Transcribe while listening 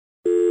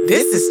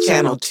This is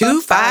Channel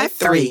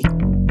 253.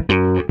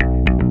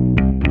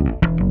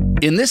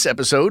 In this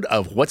episode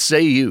of What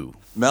Say You?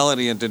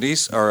 Melanie and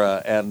Denise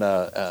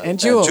and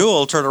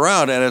Jewel turn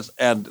around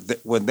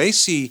when they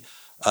see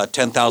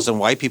 10,000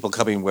 white people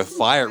coming with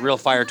real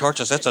fire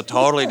torches, that's a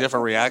totally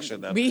different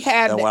reaction than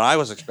what I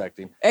was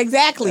expecting.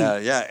 Exactly.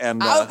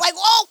 And I was like,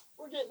 whoa!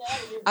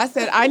 I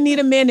said, I need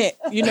a minute.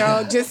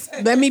 Just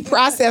let me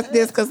process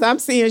this because I'm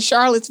seeing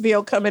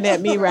Charlottesville coming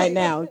at me right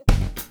now.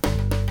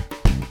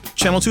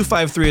 Channel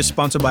 253 is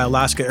sponsored by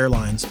Alaska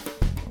Airlines.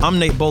 I'm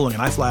Nate Bowling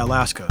and I fly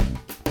Alaska.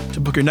 To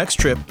book your next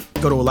trip,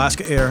 go to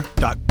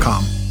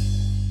alaskaair.com.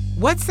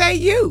 What say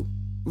you?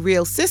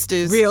 Real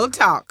sisters. Real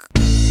talk.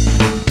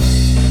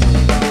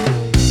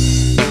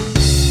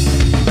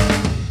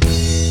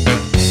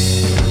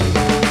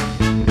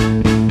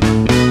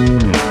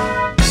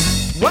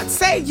 What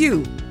say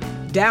you?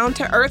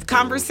 Down-to-earth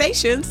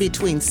conversations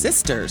between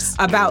sisters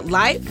about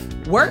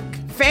life, work,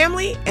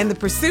 family, and the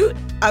pursuit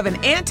of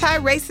an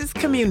anti-racist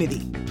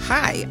community.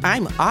 Hi,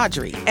 I'm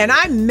Audrey. And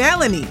I'm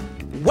Melanie.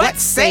 What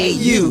say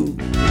you?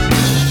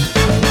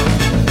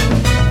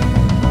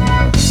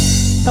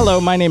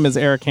 Hello, my name is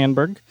Eric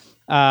Hanberg.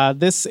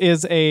 This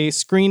is a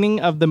screening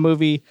of the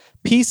movie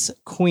Peace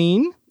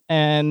Queen,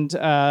 and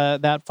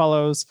that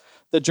follows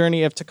the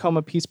journey of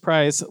Tacoma Peace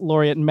Prize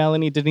laureate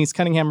Melanie Denise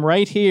Cunningham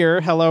right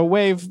here. Hello,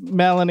 wave,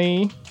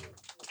 Melanie,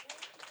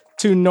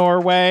 to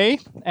Norway.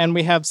 And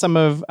we have some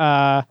of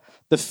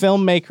the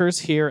filmmakers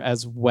here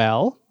as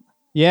well.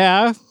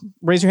 Yeah,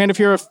 raise your hand if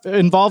you're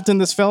involved in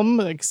this film.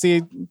 I can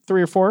see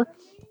 3 or 4.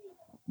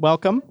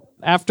 Welcome.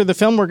 After the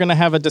film, we're going to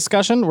have a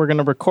discussion. We're going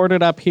to record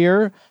it up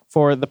here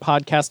for the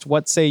podcast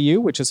What Say You,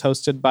 which is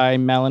hosted by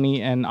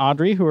Melanie and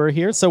Audrey, who are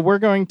here. So we're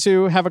going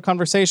to have a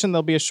conversation.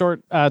 There'll be a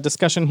short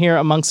discussion here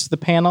amongst the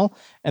panel,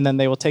 and then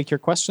they will take your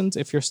questions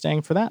if you're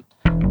staying for that.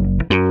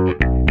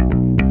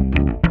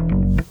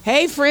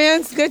 Hey,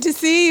 friends. Good to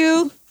see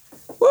you.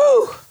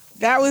 Woo!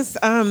 That was,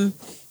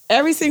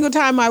 every single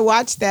time I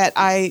watch that,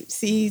 I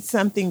see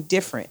something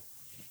different.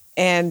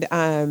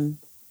 And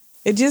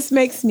it just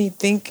makes me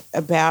think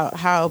about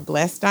how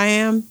blessed I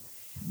am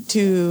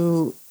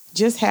to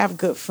just have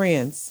good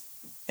friends.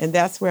 And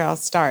that's where I'll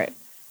start.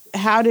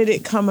 How did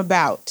it come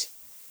about?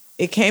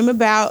 It came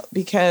about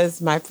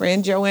because my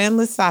friend Joanne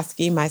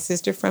Lasosky, my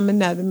sister from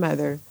another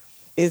mother,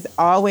 is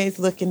always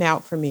looking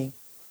out for me.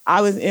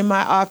 I was in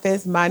my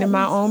office minding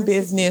my own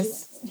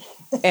business.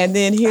 And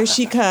then here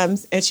she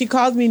comes and she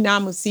calls me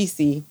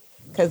Namusisi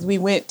because we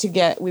went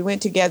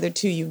together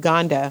to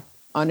Uganda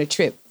on a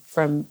trip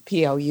from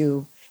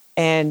PLU.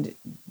 And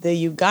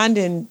the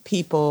Ugandan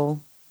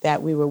people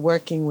that we were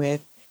working with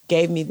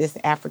gave me this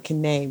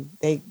African name.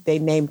 They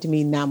named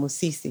me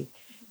Namusisi.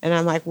 And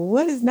I'm like, well,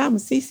 what does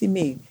Namusisi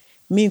mean?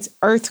 It means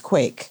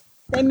earthquake.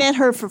 They met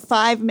her for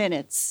 5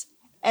 minutes,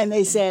 and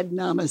they said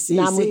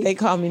Namusisi. They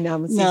call me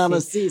Namusisi.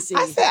 Namusisi.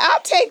 I said, I'll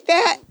take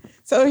that.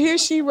 So here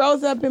she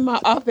rolls up in my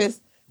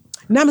office.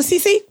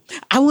 Namusisi,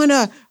 I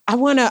wanna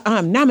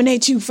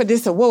nominate you for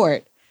this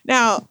award.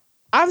 Now,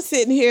 I'm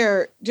sitting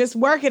here just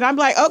working. I'm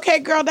like, okay,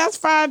 girl, that's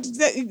fine.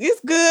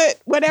 It's good.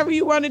 Whatever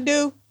you want to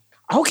do.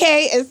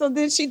 Okay. And so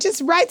then she just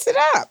writes it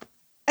up.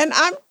 And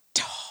I'm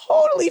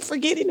totally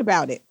forgetting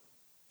about it.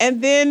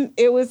 And then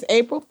it was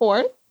April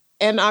 4th.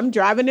 And I'm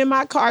driving in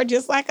my car,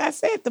 just like I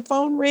said. The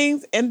phone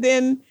rings. And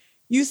then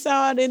you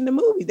saw it in the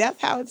movie. That's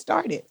how it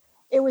started.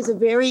 It was a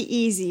very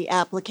easy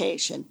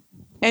application.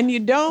 And you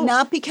don't...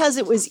 Not because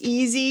it was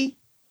easy,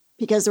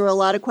 because there were a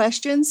lot of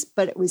questions,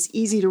 but it was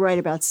easy to write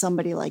about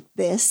somebody like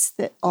this,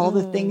 that all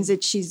the things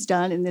that she's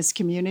done in this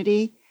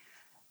community,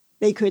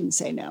 they couldn't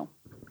say no.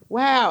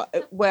 Wow.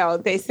 Well,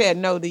 they said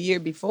no the year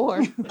before.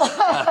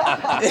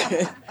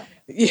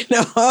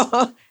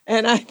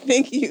 And I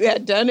think you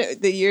had done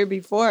it the year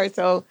before.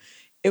 So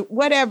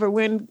whatever,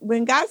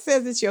 when God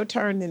says it's your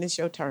turn, then it's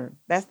your turn.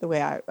 That's the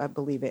way I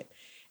believe it.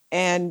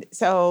 And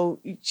so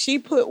she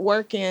put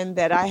work in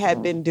that I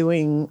had been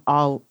doing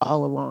all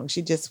along.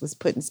 She just was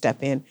putting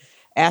stuff in,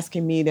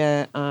 asking me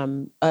to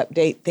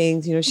update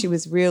things. She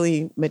was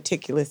really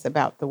meticulous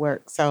about the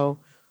work. So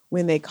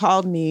when they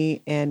called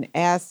me and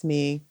asked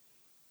me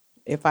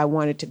if I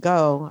wanted to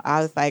go,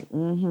 I was like,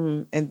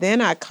 mm-hmm. And then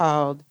I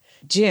called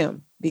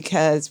Jim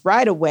because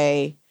right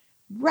away,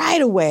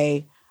 and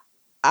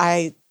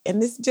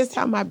this is just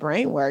how my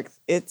brain works.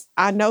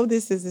 I know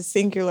this is a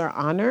singular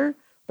honor,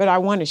 but I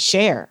want to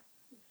share.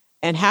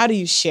 And how do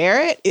you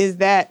share it? Is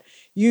that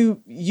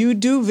you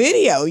do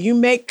video, you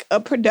make a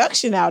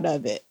production out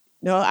of it.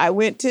 I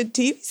went to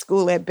TV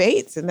school at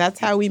Bates, and that's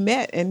how we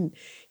met. And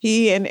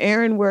he and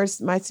Aaron were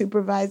my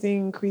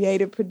supervising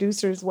creative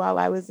producers while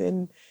I was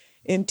in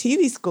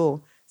TV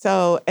school.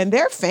 So, and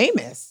they're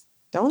famous.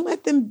 Don't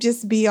let them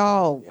just be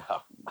all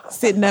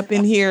sitting up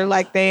in here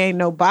like they ain't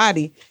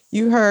nobody.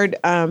 You heard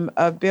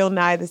of Bill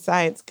Nye the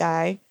Science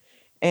Guy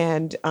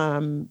and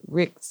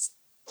Rick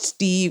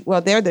Steve. Well,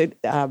 they're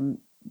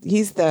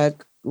he's the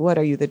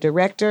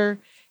director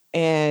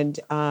and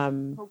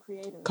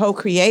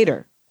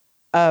co-creator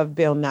of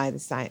Bill Nye the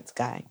Science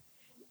Guy.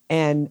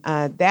 And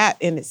that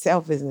in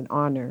itself is an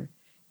honor.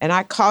 And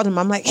I called him.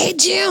 I'm like, hey,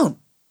 Jim,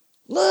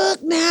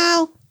 look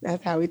now.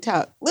 That's how we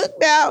talk. Look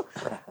now.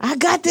 I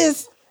got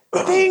this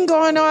thing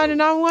going on,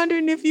 and I'm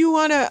wondering if you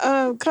want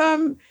to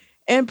come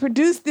and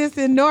produce this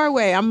in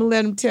Norway. I'm going to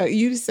let him tell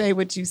you to say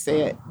what you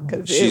said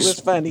because it was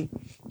funny.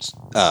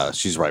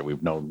 She's right.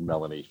 We've known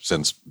Melanie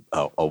since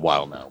a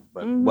while now.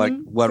 But what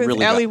Since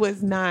really Ellie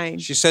was 9.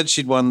 She said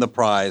she'd won the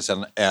prize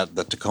at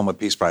the Tacoma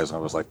Peace Prize, and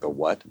I was like, the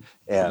what?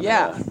 And,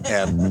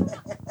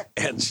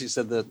 and she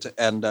said that,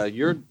 and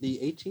you're the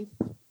 18th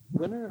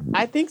winner?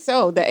 I think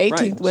so. The 18th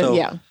right. winner, So,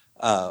 yeah.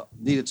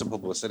 Needed some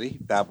publicity.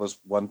 That was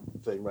one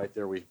thing right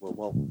there.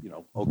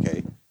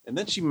 Okay. And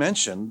then she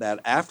mentioned that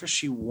after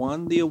she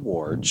won the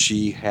award,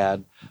 she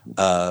had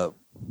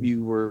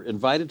you were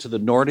invited to the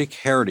Nordic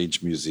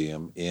Heritage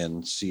Museum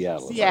in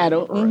Seattle.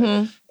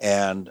 Mm-hmm.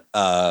 And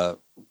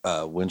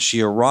when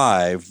she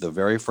arrived, the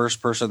very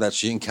first person that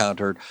she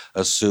encountered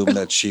assumed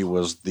that she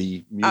was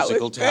the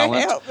musical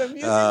talent. You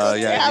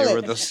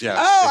were the. Yeah.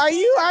 Oh, are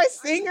you our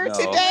singer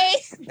today?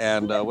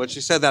 And when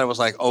she said that, it was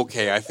like,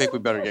 okay, I think we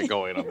better get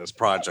going on this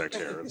project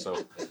here. And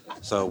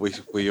so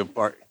we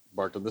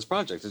embarked on this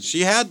project. And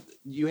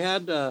you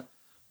had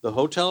the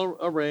hotel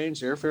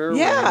arranged, airfare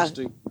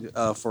arranged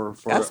for.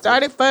 I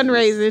started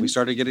fundraising. We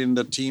started getting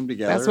the team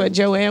together. That's what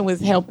Joanne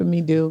was helping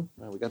me do.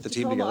 We got the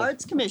team Tacoma together.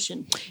 Arts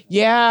Commission.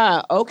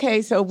 Yeah.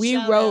 Okay. So we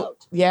Shout wrote.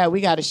 out. Yeah,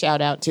 we got a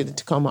shout out to the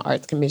Tacoma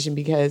Arts Commission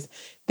because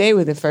they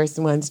were the first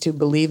ones to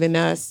believe in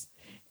us,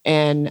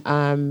 and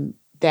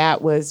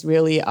that was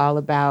really all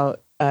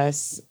about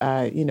us,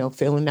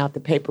 filling out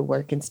the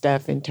paperwork and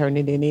stuff and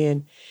turning it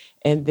in,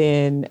 and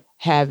then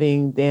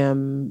having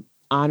them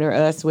honor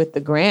us with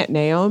the grant.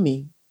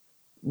 Naomi.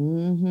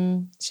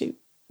 Where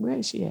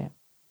is she at?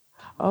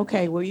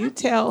 Okay, well, you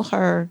tell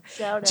her.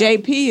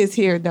 JP is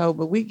here though,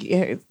 but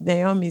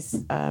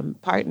Naomi's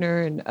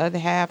partner and other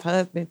half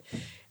husband.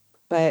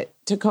 But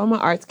Tacoma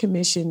Arts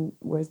Commission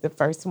was the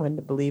first one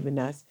to believe in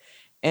us,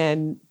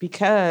 and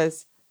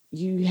because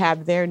you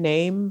have their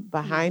name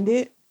behind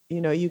it,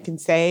 you can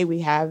say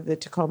we have the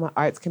Tacoma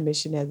Arts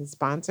Commission as a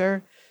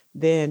sponsor.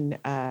 Then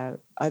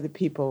other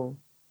people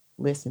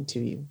listen to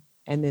you,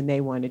 and then they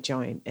want to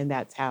join, and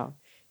that's how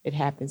it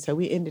happened. So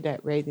we ended up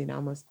raising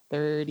almost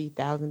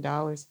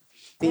 $30,000.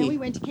 Then we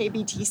went to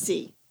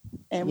KBTC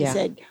and we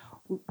said,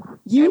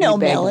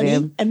 Melanie,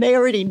 them. and they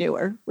already knew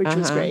her, which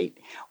was great.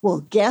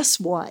 Well, guess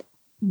what?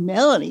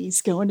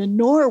 Melanie's going to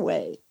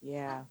Norway.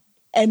 Yeah.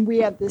 And we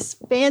have this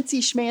fancy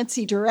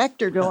schmancy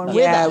director going with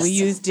us. Yeah, we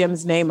used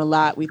Jim's name a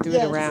lot. We threw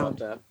it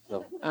around.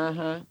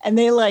 And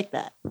they like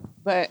that.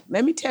 But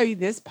let me tell you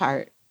this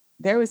part.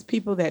 There was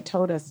people that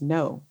told us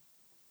no.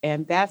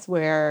 And that's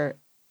where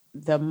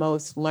the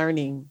most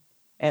learning,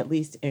 at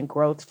least in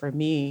growth for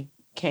me,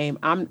 came.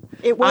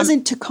 It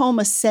wasn't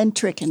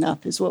Tacoma-centric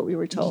enough is what we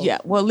were told. Yeah,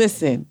 well,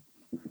 listen.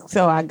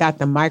 So I got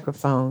the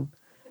microphone.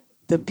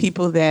 The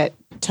people that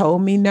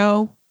told me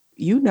no,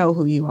 you know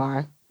who you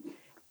are.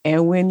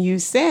 And when you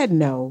said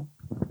no.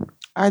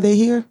 Are they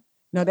here?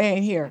 No, they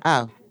ain't here.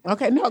 Oh.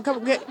 Okay, no,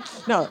 come get.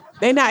 No,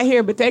 they're not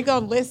here, but they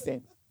gonna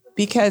listen.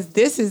 Because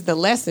this is the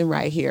lesson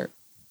right here.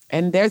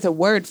 And there's a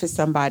word for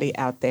somebody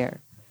out there.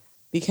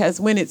 Because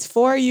when it's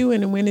for you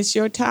and when it's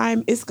your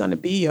time, it's going to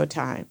be your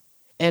time.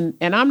 And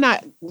I'm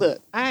not,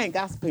 look, I ain't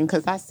gossiping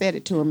because I said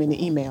it to him in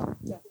the email.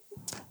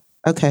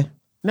 Okay.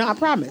 No, I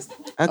promise.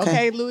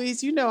 Okay,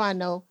 Louise, I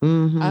know.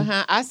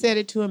 I said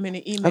it to him in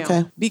the email.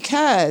 Okay.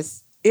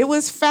 Because it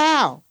was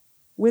foul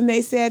when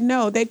they said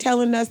no. They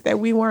telling us that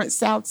we weren't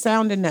South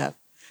Sound enough.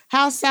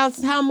 How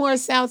more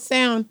South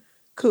Sound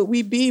could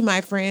we be,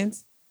 my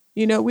friends?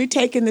 We're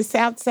taking the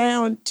South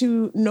Sound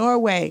to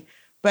Norway.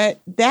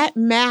 But that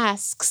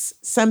masks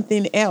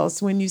something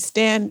else when you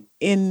stand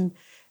in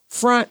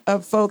front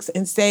of folks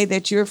and say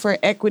that you're for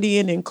equity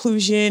and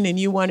inclusion and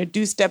you want to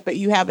do stuff, but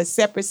you have a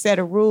separate set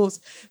of rules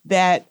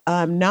that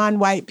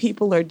non-white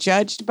people are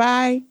judged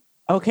by.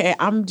 Okay,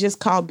 I'm just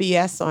call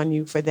BS on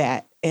you for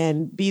that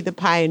and be the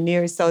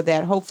pioneer so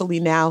that hopefully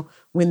now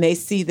when they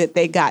see that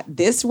they got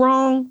this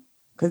wrong,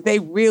 because they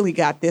really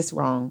got this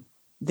wrong,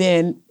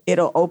 then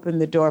it'll open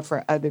the door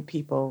for other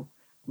people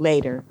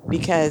later,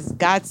 because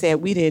God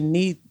said we didn't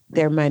need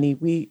their money.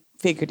 We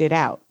figured it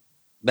out.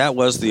 That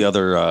was the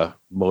other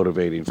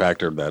motivating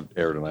factor that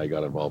Aaron and I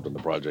got involved in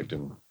the project.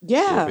 And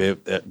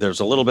there's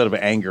a little bit of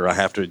anger. I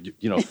have to,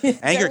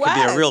 anger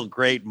can be a real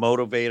great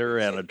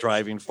motivator and a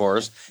driving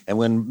force. And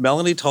when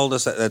Melanie told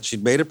us that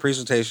she'd made a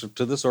presentation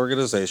to this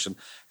organization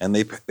and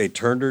they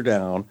turned her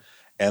down,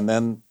 and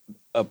then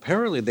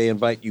apparently they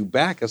invite you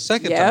back a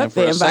second time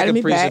for a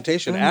second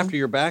presentation after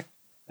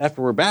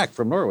we're back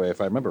from Norway,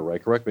 if I remember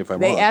right. Correct me if I'm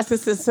wrong. They asked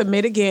us to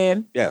submit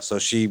again. Yeah, so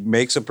she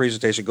makes a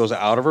presentation, goes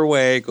out of her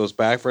way, goes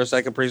back for a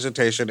second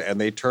presentation, and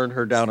they turn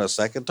her down a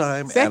second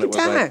time. Second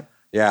time. Like,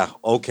 yeah,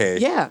 okay.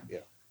 Yeah.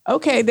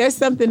 Okay, there's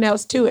something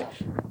else to it.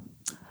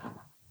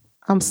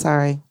 I'm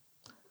sorry.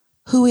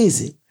 Who is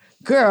it?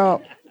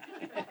 Girl.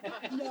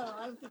 No,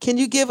 I don't think Can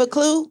you give a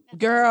clue?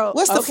 Girl.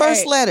 What's the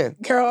first letter?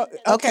 Girl.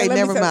 Okay,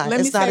 never mind.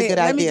 It's not a good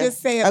idea. Let me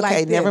just say it like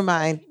this. Okay, never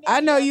mind.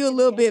 I know you a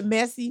little bit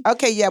messy.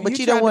 Okay, yeah, but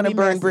you don't want to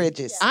burn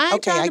bridges. I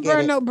ain't trying to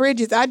burn no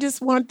bridges. I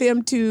just want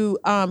them to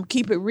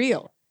keep it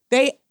real.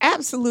 They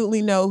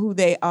absolutely know who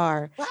they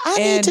are. Well, I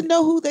need to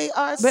know who they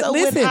are, so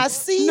when I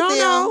see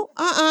them,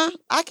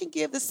 I can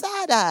give the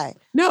side eye.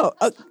 No.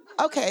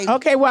 Okay.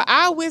 Okay, well,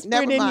 I'll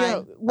whisper it in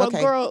your... Well,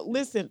 girl,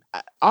 listen,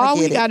 all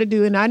we got to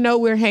do, and I know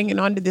we're hanging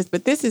on to this,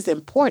 but this is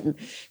important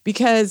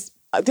because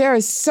there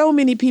are so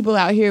many people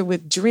out here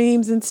with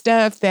dreams and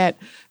stuff that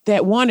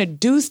want to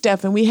do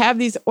stuff, and we have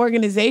these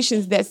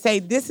organizations that say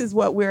this is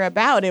what we're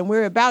about, and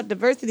we're about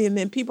diversity, and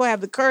then people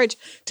have the courage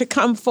to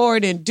come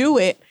forward and do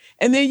it.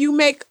 And then you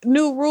make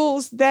new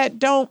rules that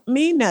don't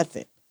mean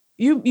nothing.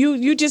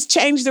 You just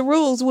change the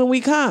rules when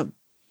we come.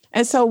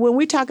 And so when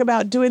we talk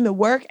about doing the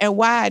work and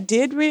why I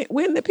did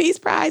win the Peace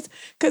Prize,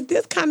 because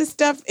this kind of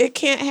stuff, it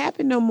can't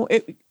happen no more.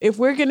 If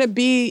we're going to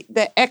be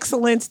the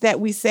excellence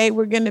that we say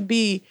we're going to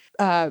be,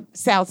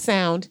 South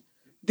Sound,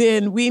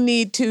 then we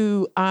need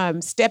to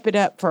step it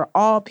up for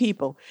all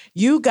people.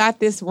 You got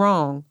this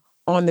wrong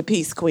on the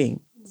Peace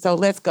Queen. So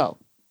let's go.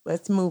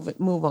 Let's move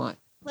on.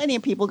 Plenty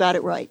of people got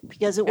it right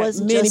because it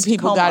wasn't many just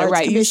people got it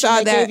right. You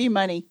saw that. Gave you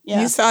money.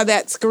 Yeah. You saw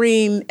that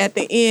screen at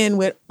the end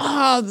with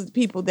all the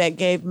people that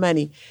gave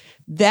money.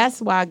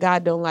 That's why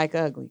God don't like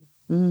ugly.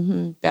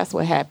 Mm-hmm. That's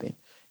what happened.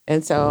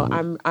 And so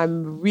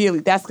I'm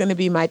really, that's going to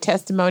be my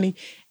testimony.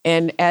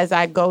 And as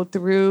I go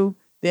through,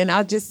 then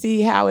I'll just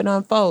see how it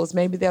unfolds.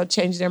 Maybe they'll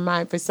change their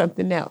mind for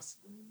something else.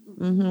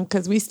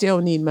 Because we still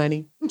need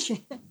money.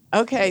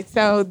 Okay,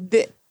 so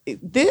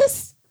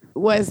this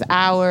was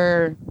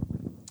our.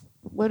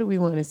 What do we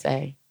want to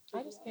say?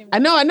 I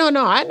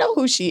know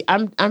who she.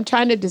 I'm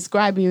trying to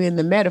describe you in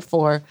the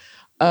metaphor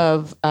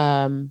of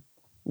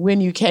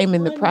when you came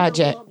in the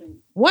project.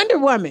 Wonder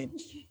Woman.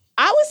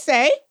 I would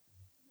say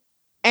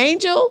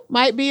Angel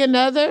might be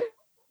another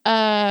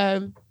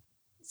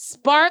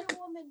spark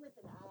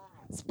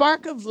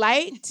of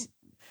light.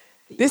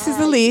 This is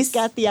Elise.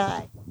 Got the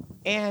eye.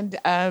 And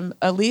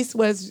Elise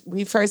was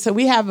so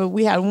we had a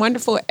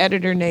wonderful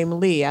editor named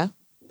Leah.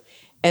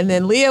 And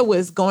then Leah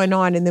was going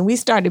on, and then we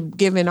started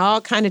giving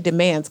all kind of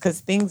demands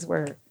because things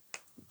were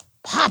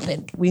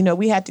popping.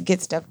 We had to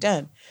get stuff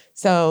done.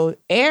 So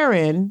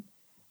Erin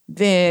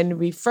then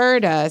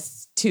referred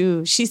us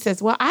to, she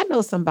says, well, I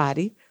know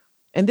somebody.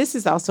 And this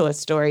is also a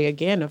story,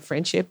 again, of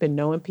friendship and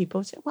knowing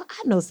people. She said, well,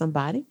 I know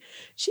somebody.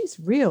 She's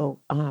real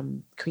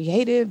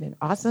creative and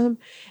awesome.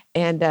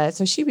 And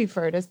so she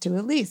referred us to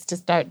Elise to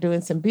start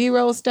doing some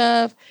B-roll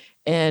stuff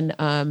and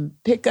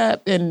pick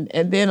up. And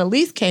then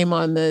Elise came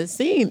on the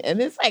scene.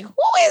 And it's like, who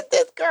is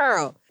this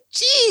girl?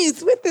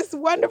 Jeez, with this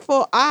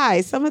wonderful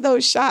eye. Some of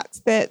those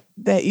shots that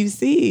you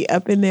see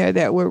up in there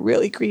that were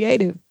really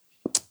creative.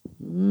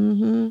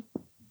 Mm-hmm.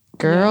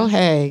 Girl,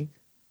 hey.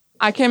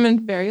 I came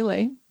in very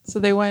late. So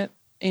they went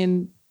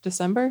in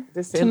December.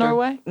 To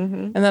Norway.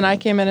 Mm-hmm. And then I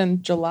came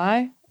in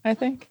July, I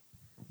think.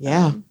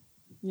 Yeah.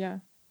 Yeah.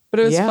 But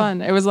it was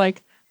fun. It was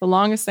like the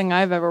longest thing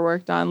I've ever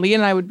worked on. Lee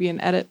and I would be in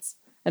edits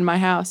in my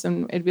house,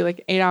 and it'd be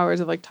like 8 hours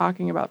of like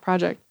talking about the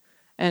project.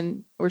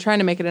 And we're trying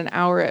to make it an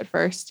hour at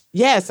first.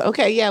 Yes.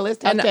 Okay. Yeah. Let's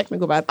talk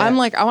technical about that. I'm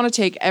like, I want to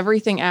take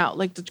everything out,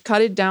 like to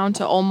cut it down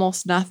to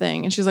almost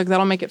nothing. And she's like,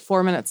 that'll make it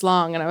 4 minutes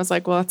long. And I was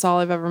like, well, that's all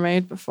I've ever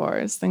made before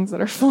is things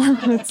that are 4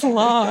 minutes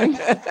long.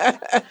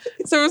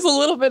 So it was a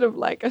little bit of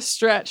like a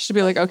stretch to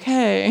be like,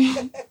 okay,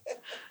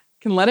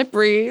 can let it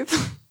breathe.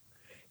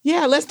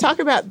 Yeah. Let's talk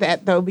about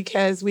that though,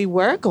 because we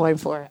were going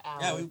for an hour.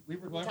 Yeah, we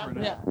were going for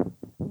an hour.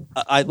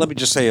 Let me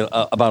just say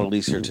about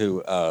Elise here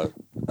too.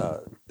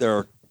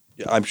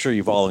 I'm sure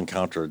you've all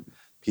encountered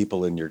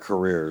people in your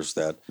careers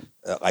that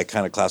I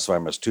kind of classify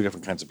them as two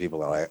different kinds of people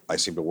that I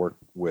seem to work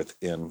with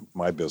in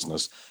my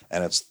business.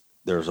 And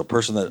there's a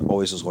person that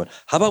always is going,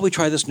 how about we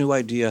try this new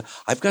idea?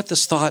 I've got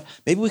this thought.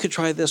 Maybe we could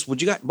try this.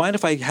 Would you mind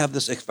if I have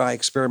this, if I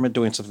experiment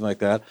doing something like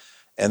that?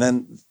 And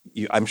then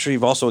I'm sure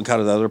you've also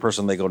encountered the other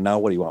person. They go, now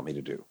what do you want me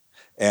to do?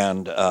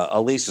 And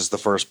Elise is the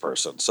first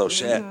person. So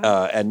she, and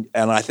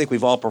I think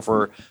we've all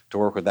prefer to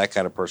work with that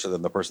kind of person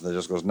than the person that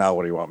just goes, now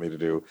what do you want me to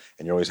do?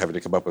 And you're always having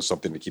to come up with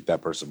something to keep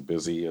that person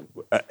busy.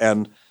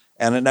 And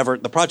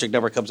the project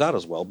never comes out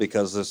as well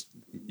because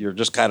you're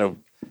just kind of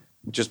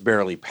just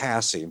barely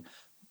passing.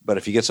 But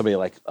if you get somebody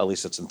like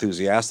Elise that's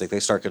enthusiastic, they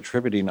start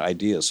contributing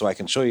ideas. So I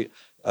can tell you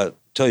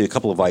a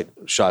couple of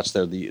shots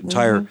there. The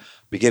entire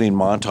beginning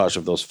montage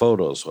of those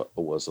photos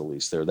was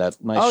Elise there.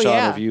 That nice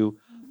shot of you.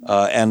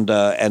 And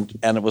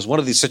it was one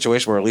of these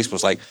situations where Elise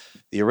was like,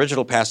 the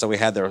original pass that we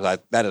had there was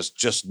like, that is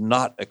just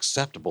not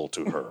acceptable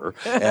to her.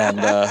 And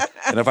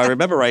if I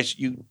remember right,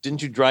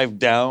 didn't you drive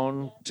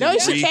down to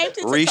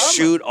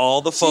reshoot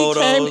all the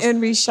photos? She came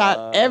and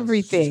reshot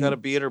everything. She's going to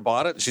be in her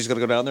bonnet. She's going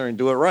to go down there and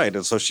do it right.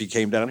 And so she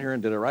came down here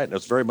and did it right. And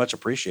it's very much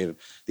appreciated.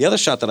 The other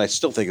shot that I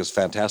still think is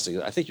fantastic,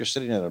 I think you're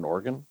sitting at an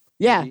organ.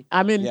 Yeah,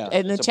 I'm in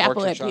the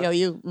chapel at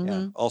POU. Mm-hmm.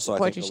 Yeah. Also,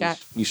 I think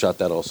you shot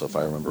that also, if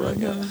I remember right.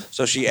 Yeah.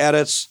 So she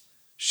edits.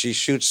 She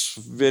shoots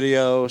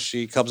video.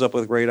 She comes up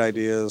with great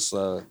ideas.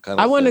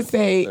 I want to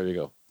say, there you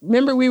go.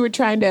 Remember, we were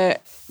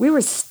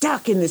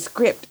stuck in the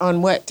script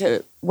on what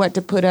to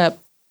put up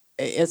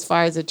as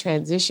far as a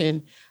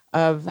transition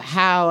of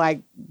how I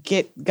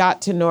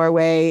got to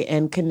Norway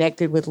and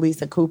connected with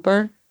Lisa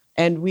Cooper.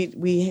 And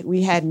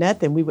we had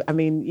nothing.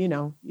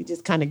 You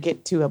just kind of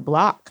get to a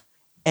block.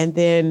 And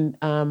then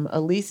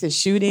Elisa's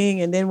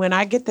shooting. And then when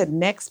I get the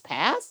next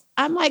pass,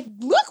 I'm like,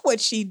 look what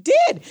she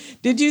did.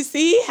 Did you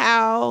see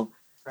how?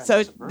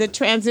 So the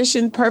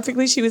transition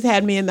perfectly. She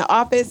had me in the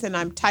office and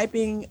I'm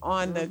typing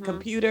on the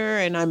computer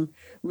and I'm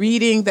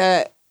reading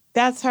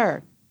that's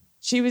her.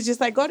 She was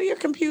just like, go to your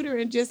computer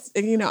and just,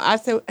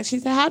 she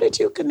said, how did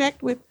you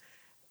connect with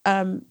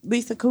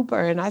Lisa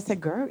Cooper? And I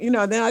said, girl,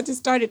 then I just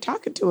started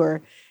talking to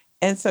her.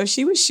 And so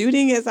she was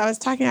shooting as I was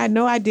talking. I had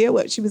no idea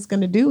what she was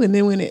going to do. And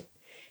then when it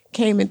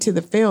came into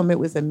the film, it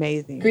was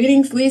amazing.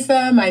 Greetings,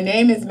 Lisa. My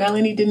name is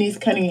Melanie Denise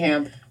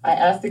Cunningham. I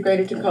asked the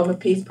Greater Tacoma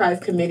Peace Prize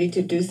Committee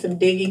to do some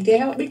digging to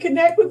help me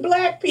connect with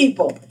Black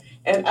people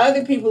and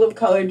other people of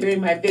color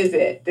during my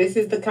visit. This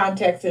is the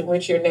context in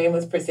which your name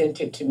was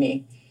presented to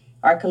me.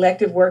 Our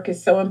collective work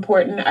is so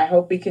important. I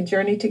hope we can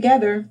journey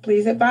together.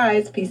 Please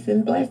advise. Peace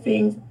and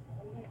blessings.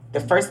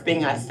 The first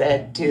thing I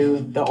said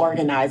to the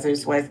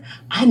organizers was,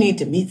 I need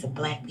to meet some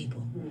Black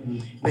people.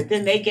 But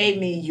then they gave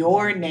me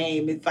your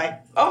name. It's like,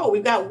 oh,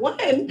 we got one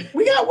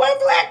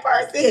Black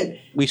person.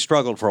 We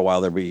struggled for a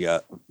while. There'd be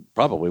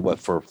probably,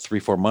 for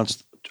 3-4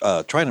 months,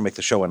 trying to make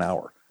the show an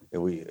hour.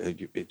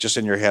 It just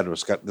in your head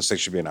was, this thing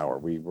should be an hour.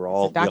 We were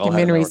all the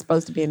documentary is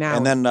supposed to be an hour.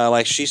 And then,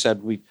 like she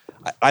said,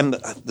 I'm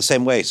the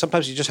same way.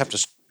 Sometimes you just have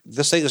to.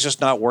 This thing is just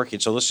not working.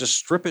 So let's just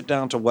strip it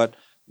down to what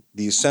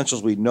the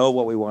essentials. We know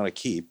what we want to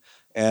keep.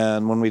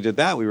 And when we did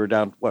that, we were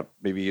down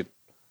maybe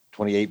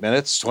 28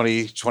 minutes,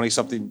 20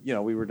 something.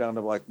 We were down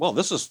to like, well,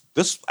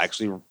 this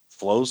actually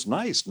flows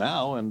nice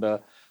now. And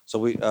so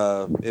we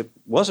it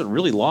wasn't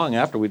really long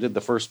after we did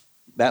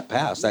that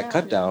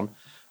cut down.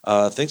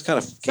 Things kind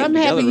of came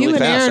together really you and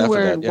fast Aaron after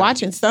were that,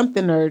 watching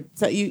something, or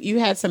so you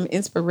had some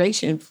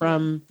inspiration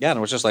from and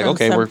it was just like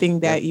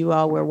something that you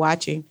all were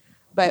watching.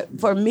 But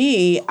for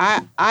me,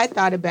 I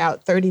thought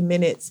about 30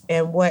 minutes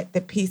and what the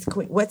Peace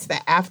Queen, what's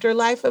the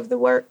afterlife of the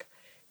work?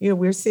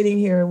 We're sitting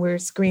here and we're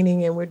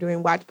screening and we're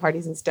doing watch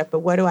parties and stuff, but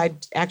what do I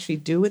actually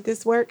do with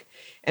this work?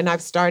 And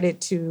I've started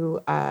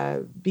to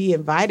be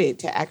invited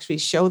to actually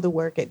show the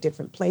work at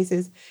different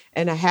places.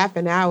 And a half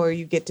an hour,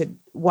 you get to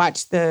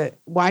watch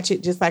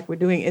it just like we're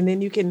doing. And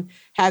then you can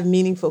have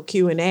meaningful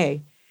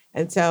Q&A.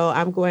 And so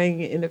I'm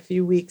going in a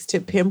few weeks to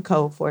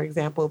PIMCO, for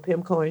example,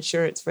 PIMCO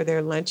Insurance for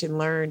their Lunch and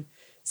Learn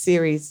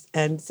series.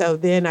 And so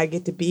then I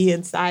get to be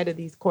inside of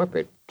these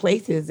corporate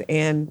places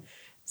and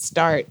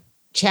start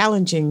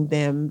challenging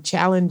them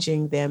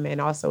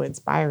and also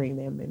inspiring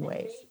them in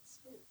ways.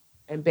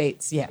 And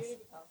Bates, yes.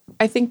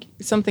 I think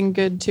something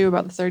good too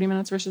about the 30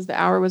 minutes versus the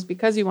hour was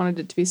because you wanted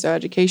it to be so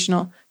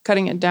educational,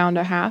 cutting it down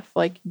to half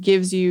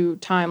gives you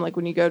time,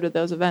 when you go to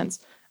those events.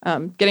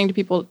 Getting to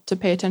people to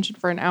pay attention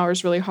for an hour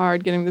is really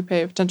hard. Getting them to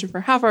pay attention for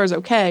a half hour is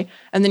okay.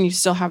 And then you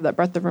still have that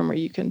breadth of room where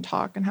you can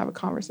talk and have a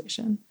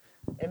conversation.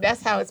 And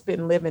that's how it's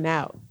been living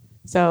out.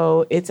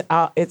 So it's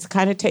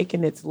kind of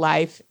taken its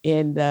life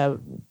in the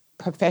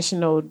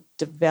professional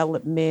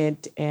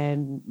development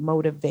and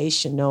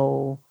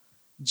motivational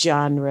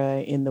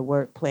genre in the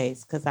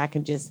workplace, because I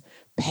can just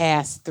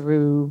pass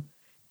through,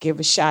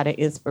 give a shot of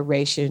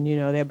inspiration.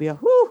 There'll be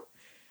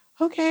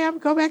okay, I'm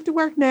going back to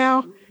work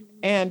now,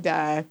 and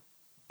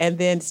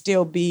then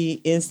still be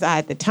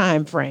inside the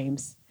time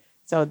frames.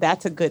 So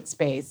that's a good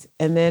space.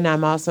 And then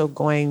I'm also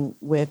going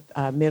with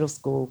middle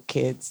school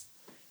kids,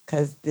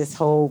 because this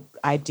whole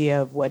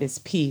idea of what is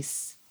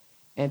peace,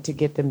 and to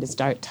get them to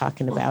start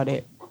talking about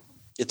it.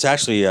 It's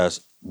actually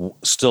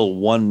still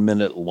 1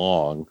 minute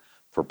long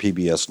for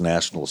PBS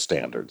national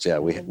standards. Yeah,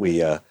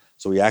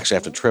 so we actually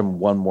have to trim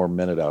 1 more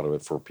minute out of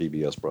it for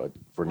PBS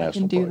for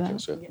national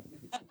broadcast.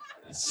 Yeah.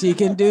 She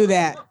can do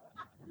that.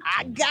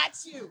 I got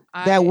you.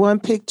 That one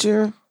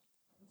picture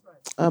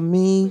of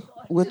me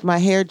with my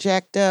hair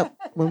jacked up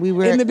when we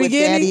were with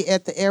Daddy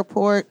at the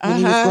airport when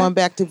he was going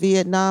back to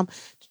Vietnam.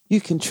 You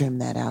can trim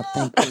that out.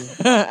 Thank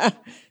you.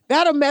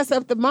 That'll mess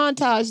up the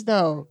montage,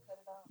 though.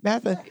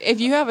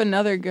 If you have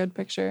another good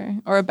picture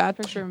or a bad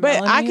picture of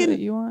Melanie that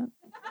you want.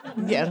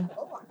 Yeah.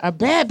 A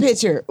bad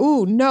picture.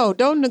 Ooh, no,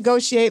 don't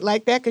negotiate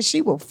like that, because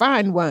she will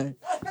find one.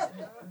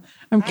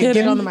 I'm kidding.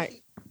 Get on the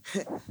mic.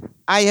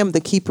 I am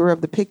the keeper of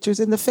the pictures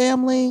in the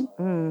family.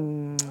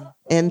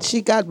 And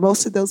she got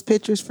most of those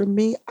pictures from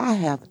me. I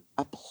have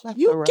a plethora.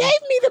 You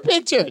gave me the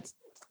pictures.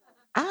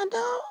 I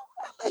know.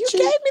 You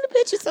gave me the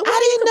picture, so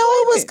I didn't know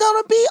it was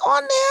going to be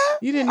on there.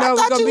 You didn't know it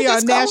was going to be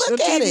on national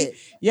TV.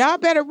 Y'all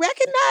better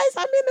recognize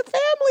I'm in the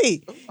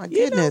family. Oh, my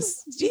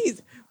goodness.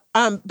 Jeez.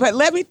 But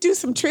let me do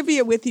some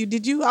trivia with you.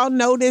 Did you all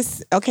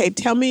notice? Okay,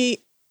 tell me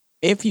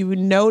if you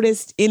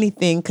noticed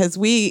anything, because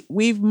we've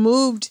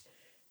moved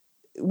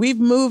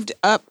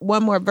up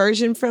one more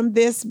version from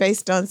this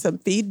based on some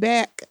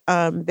feedback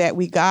that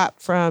we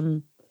got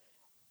from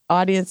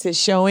audiences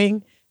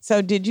showing.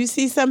 So did you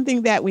see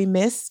something that we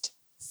missed?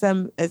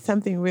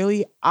 Something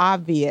really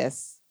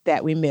obvious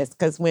that we missed?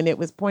 Because when it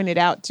was pointed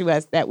out to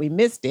us that we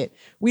missed it,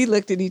 we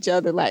looked at each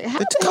other like, how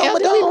the hell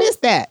did we miss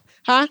that?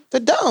 Huh? The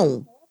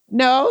dome.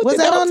 No. Was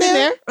that on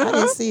there? Uh-huh. I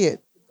didn't see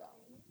it.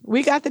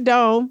 We got the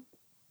dome.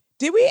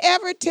 Did we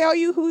ever tell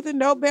you who the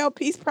Nobel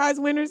Peace Prize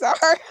winners are?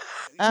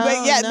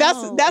 But yeah,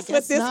 no, that's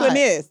what this not. one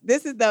is.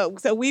 This is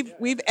so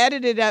we've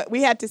edited up.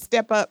 We had to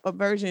step up a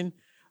version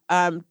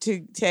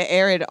to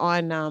air it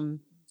on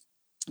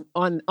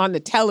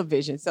the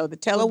television. So the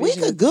television. Well,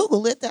 we could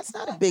Google it. That's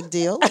not a big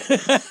deal.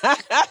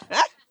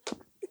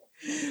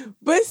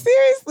 But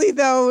seriously,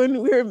 though,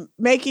 when we were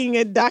making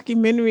a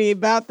documentary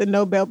about the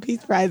Nobel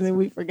Peace Prize and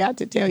we forgot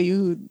to tell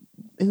you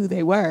who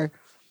they were,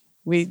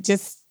 we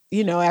just,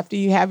 after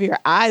you have your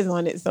eyes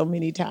on it so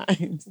many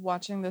times.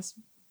 Watching this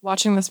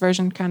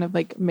version kind of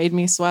like made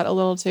me sweat a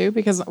little too,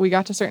 because we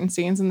got to certain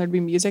scenes and there'd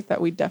be music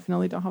that we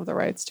definitely don't have the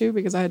rights to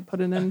because I had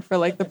put it in for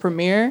like the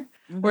premiere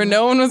where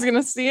no one was going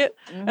to see it.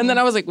 And then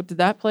I was like, did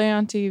that play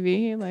on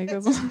TV? Like,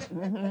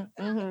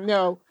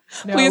 No,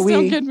 please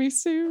don't get me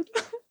sued.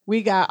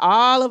 We got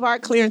all of our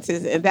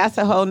clearances, and that's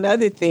a whole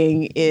nother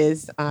thing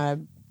is,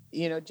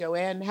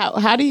 Joanne,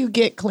 how do you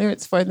get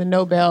clearance for the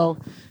Nobel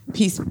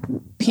Peace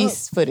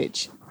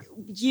footage?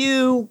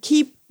 You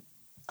keep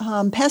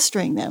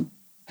pestering them,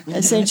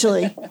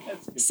 essentially.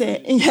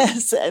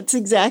 Yes, that's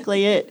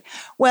exactly it.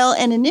 Well,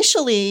 and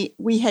initially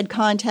we had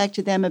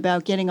contacted them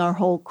about getting our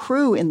whole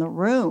crew in the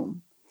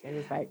room.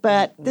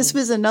 But this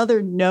was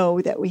another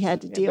no that we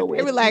had to deal with.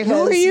 They were like,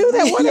 who are you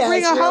that want to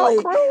bring a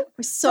whole crew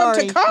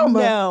sorry, from Tacoma?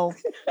 No,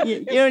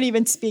 you don't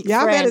even speak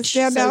Y'all French. better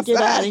stand outside.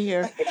 Get out of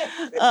here.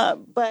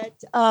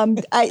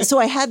 So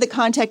I had the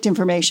contact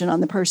information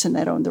on the person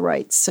that owned the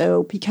rights.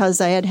 So because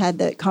I had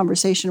that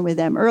conversation with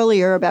them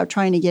earlier about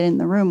trying to get in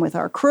the room with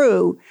our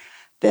crew,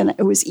 then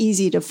it was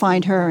easy to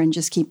find her and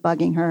just keep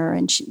bugging her.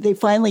 And they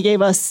finally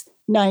gave us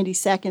 90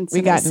 seconds.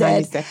 We got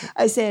 90 seconds.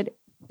 I said,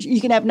 you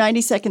can have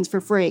 90 seconds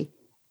for free.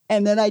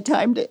 And then I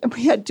timed it, and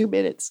we had 2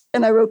 minutes.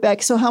 And I wrote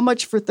back, so how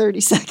much for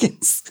 30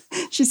 seconds?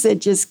 She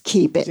said, just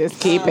keep it. Just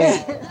keep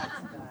it.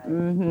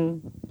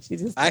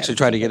 I actually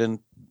tried to get in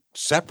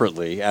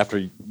separately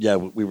after,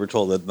 we were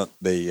told that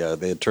they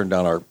had turned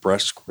down our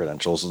press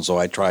credentials. And so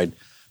I tried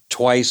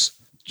twice,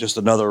 just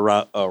another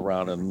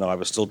round, and no, I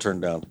was still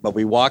turned down. But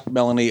we walked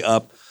Melanie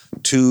up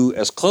to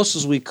as close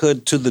as we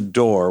could to the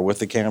door with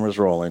the cameras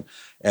rolling,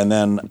 and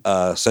then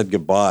said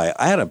goodbye.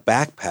 I had a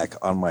backpack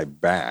on my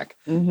back,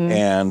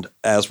 and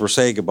as we're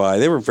saying goodbye,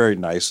 they were very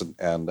nice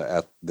and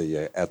at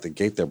the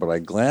gate there. But I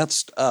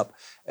glanced up,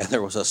 and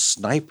there was a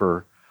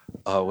sniper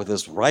with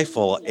his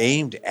rifle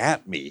aimed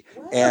at me,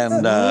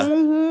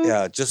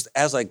 and just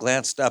as I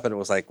glanced up, and it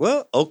was like,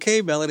 well,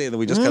 okay, Melanie, and then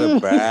we just kind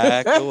of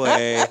backed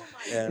away.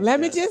 And, Let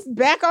me just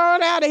back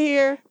on out of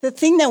here. The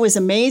thing that was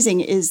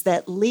amazing is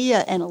that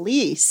Leah and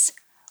Elise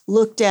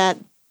looked at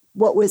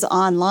what was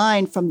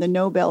online from the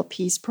Nobel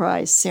Peace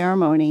Prize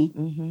ceremony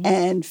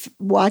and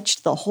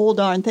watched the whole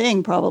darn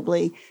thing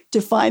probably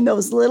to find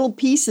those little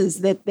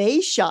pieces that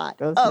they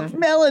shot of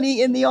Melanie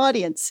in the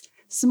audience.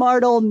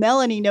 Smart old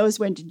Melanie knows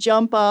when to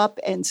jump up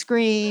and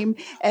scream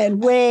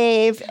and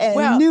wave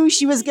and knew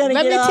she was going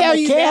to get on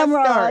the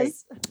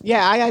cameras.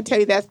 Yeah, I got to tell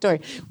you that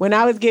story. When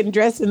I was getting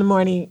dressed in the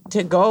morning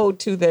to go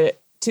to the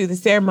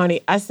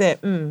ceremony, I said,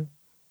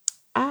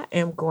 I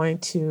am going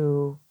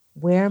to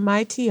wear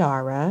my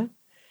tiara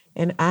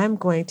and I'm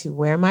going to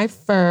wear my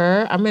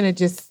fur. I'm going to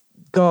just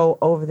go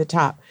over the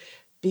top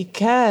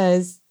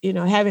because,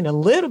 having a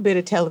little bit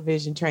of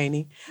television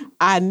training,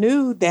 I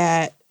knew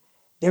that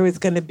there was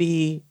going to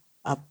be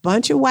a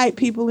bunch of white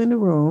people in the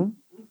room.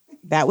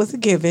 That was a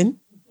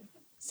given.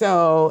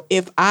 So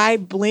if I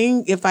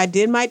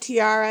did my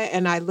tiara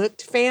and I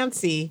looked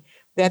fancy,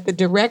 that the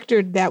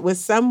director that was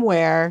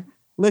somewhere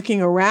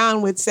looking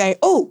around would say,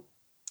 oh,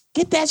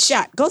 get that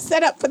shot. Go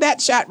set up for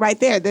that shot right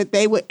there. That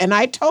they would. And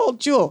I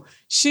told Jewel,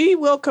 she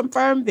will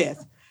confirm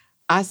this.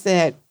 I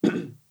said,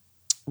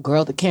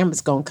 girl, the camera's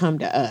going to come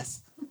to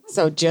us.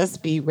 So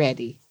just be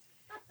ready.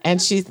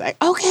 And she's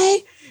like,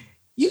 okay,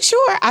 you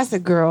sure? I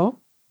said, girl,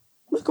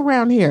 look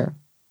around here.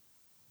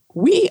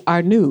 We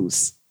are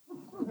news.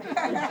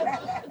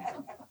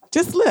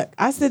 Just look.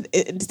 I said,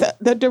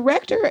 the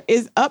director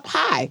is up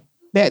high.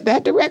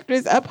 That director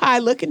is up high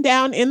looking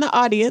down in the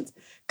audience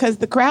because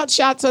the crowd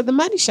shots are the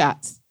money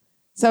shots.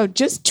 So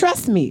just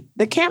trust me,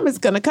 the camera's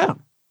going to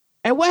come.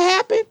 And what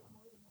happened?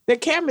 The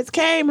cameras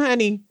came,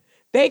 honey.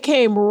 They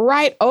came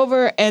right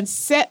over and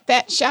set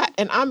that shot.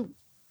 And I'm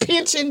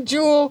pinching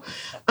Jewel.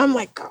 I'm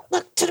like, girl,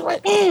 look to the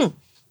right.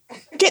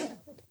 Get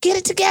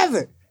it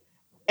together.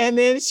 And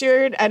then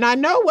and I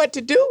know what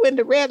to do when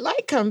the red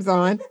light comes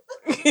on.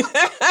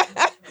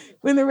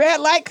 When the red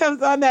light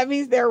comes on, that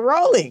means they're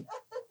rolling.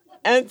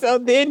 And so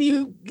then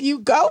you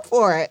go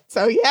for it.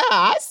 So yeah,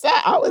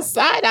 I was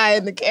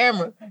side-eyeing the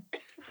camera.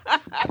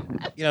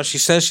 She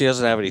says she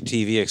doesn't have any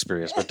TV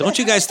experience, but don't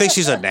you guys think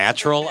she's a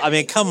natural? I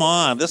mean, come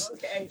on.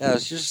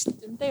 It's just...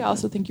 Didn't they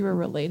also think you were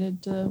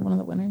related to one of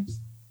the winners?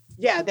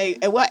 Yeah,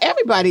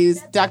 everybody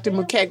is Dr.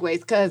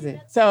 Mukwegwe's cousin.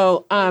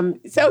 So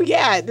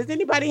yeah, does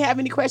anybody have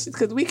any questions?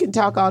 Because we can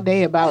talk all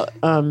day about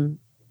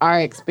our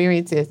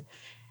experiences.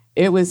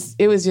 It was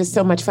just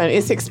so much fun.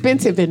 It's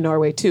expensive in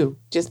Norway too,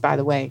 just by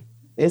the way.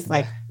 It's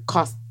like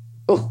cost.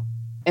 Oh.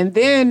 And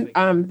then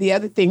the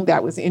other thing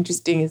that was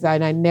interesting is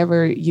that I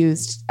never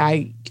used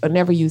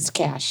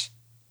cash.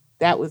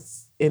 I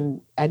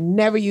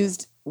never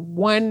used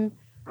one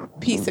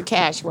piece of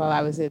cash while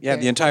I was in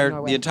the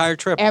entire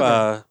trip.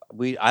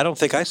 I don't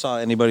think I saw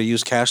anybody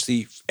use cash.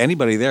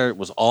 Anybody there, it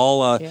was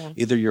all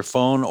either your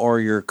phone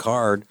or your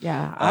card.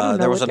 Yeah, I don't know.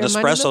 There was an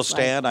espresso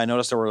stand. Like. I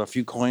noticed there were a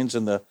few coins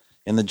in the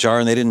jar,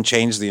 and they didn't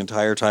change the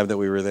entire time that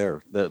we were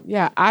there.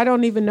 I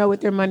don't even know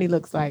what their money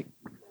looks like.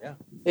 Yeah,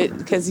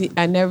 because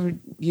I never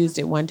used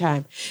it one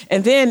time.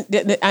 And then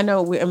I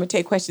know I'm going to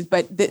take questions,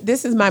 but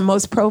this is my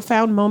most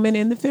profound moment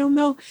in the film,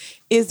 though,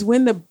 is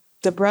when the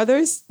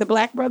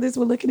Black brothers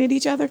were looking at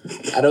each other.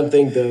 I don't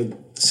think the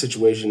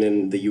situation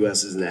in the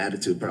U.S. is an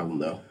attitude problem,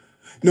 though.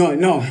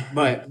 No,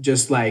 but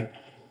just like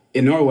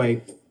in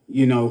Norway,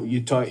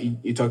 you talk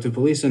to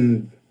police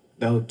and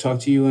they'll talk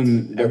to you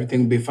and everything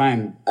will be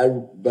fine.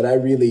 But I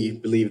really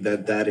believe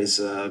that is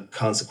a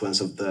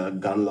consequence of the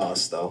gun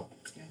laws, though,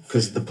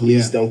 because the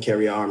police don't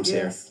carry arms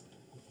here.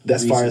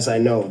 As far as I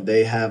know,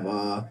 they have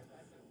a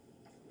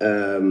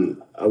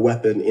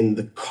weapon in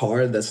the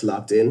car that's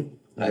locked in,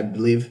 I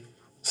believe.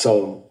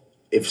 So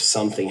if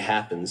something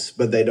happens,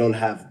 but they don't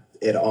have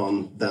it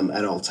on them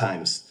at all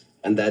times.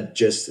 And that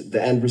just,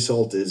 the end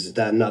result is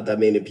that not that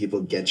many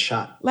people get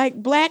shot.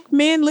 Like Black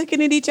men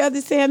looking at each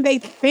other saying they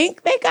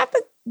think they got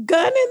the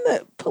gun in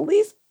the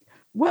police.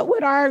 What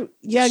would our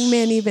young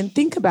men even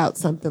think about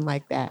something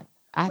like that?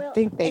 I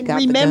think they got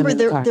the gun in the car.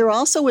 Remember, there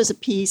also was a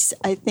piece,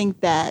 I think,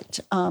 that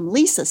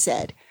Lisa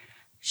said.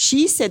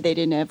 She said they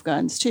didn't have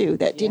guns, too,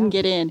 that didn't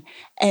get in.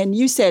 And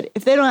you said,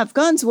 if they don't have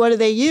guns, what do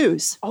they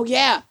use? Oh,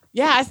 yeah.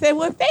 Yeah, I said,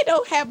 well, if they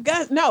don't have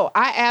guns, no.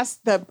 I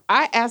asked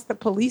the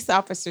police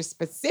officer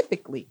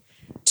specifically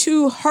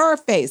to her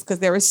face, because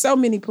there were so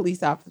many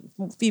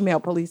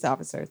female police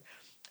officers.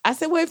 I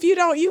said, well, if you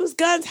don't use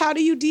guns, how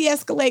do you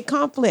de-escalate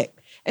conflict?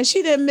 And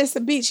she didn't miss a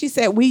beat. She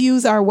said, we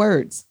use our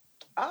words.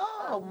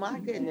 Oh, my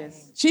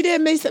goodness. She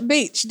didn't miss a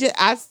beat. She did.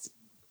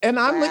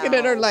 I'm looking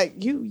at her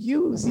like, you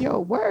use your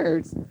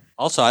words.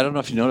 Also, I don't know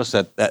if you noticed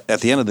that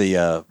at the end of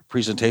the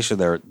presentation,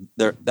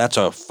 that's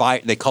a fire.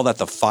 They call that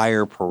the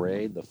fire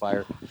parade. The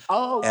fire.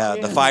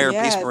 The fire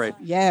peace parade.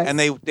 Yes. And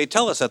they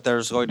tell us that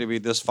there's going to be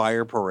this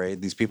fire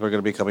parade. These people are going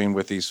to be coming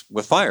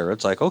with fire.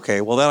 It's like,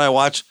 okay, well then I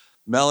watch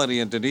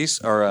Melanie and Denise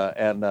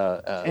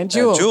and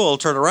Jewel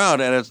turn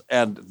around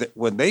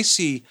when they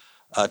see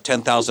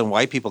 10,000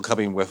 white people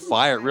coming with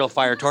real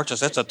fire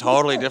torches, that's a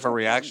totally different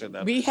reaction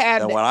than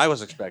what I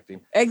was expecting.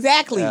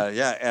 Exactly.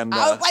 And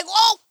I was like,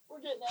 whoa.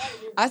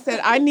 I said,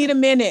 I need a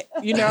minute,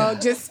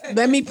 just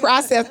let me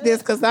process this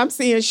because I'm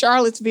seeing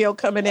Charlottesville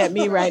coming at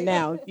me right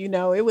now.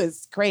 It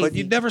was crazy. But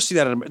you'd never see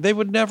that. They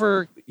would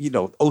never,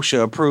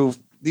 OSHA approved.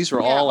 These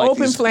were all like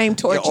open flame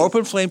torches.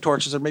 Open flame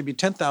torches. There may be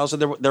 10,000.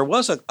 There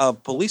was a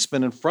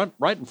policeman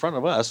right in front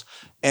of us,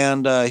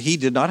 and he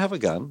did not have a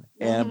gun,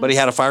 but he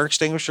had a fire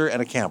extinguisher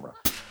and a camera.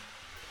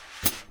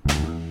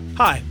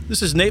 Hi,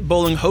 this is Nate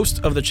Bowling, host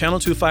of the Channel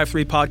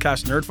 253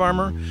 podcast Nerd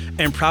Farmer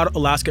and proud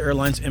Alaska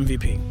Airlines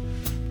MVP.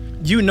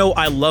 You know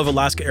I love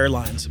Alaska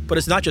Airlines, but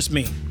it's not just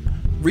me.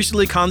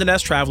 Recently, Condé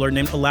Nast Traveler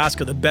named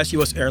Alaska the best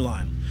U.S.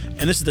 airline,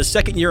 and this is the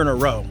second year in a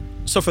row.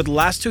 So for the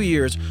last 2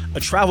 years,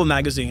 a travel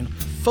magazine,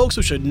 Folks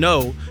Who Should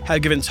Know,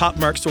 had given top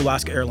marks to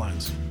Alaska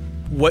Airlines.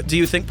 What do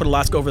you think put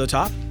Alaska over the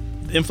top?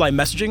 The in-flight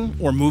messaging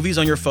or movies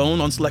on your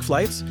phone on select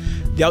flights?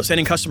 The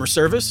outstanding customer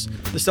service?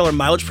 The stellar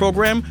mileage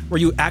program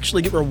where you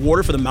actually get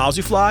rewarded for the miles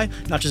you fly,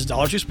 not just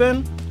dollars you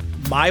spend?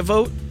 My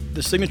vote,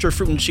 the signature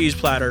fruit and cheese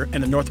platter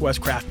and the Northwest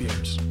craft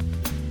beers.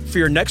 For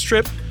your next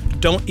trip,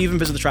 don't even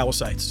visit the travel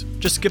sites.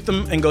 Just skip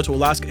them and go to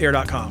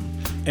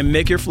alaskaair.com and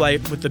make your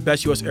flight with the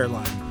best U.S.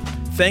 airline.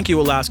 Thank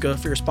you, Alaska,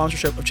 for your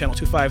sponsorship of Channel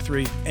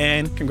 253,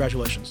 and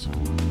congratulations.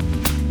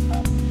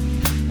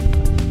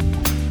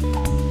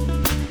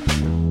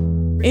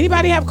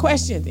 Anybody have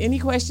questions? Any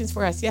questions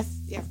for us? Yes.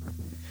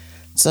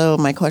 So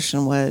my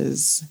question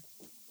was,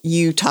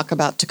 you talk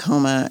about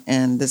Tacoma,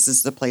 and this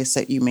is the place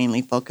that you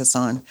mainly focus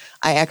on.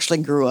 I actually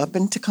grew up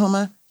in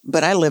Tacoma,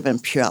 but I live in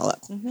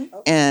Puyallup,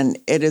 and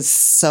it is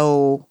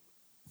so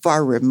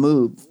far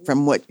removed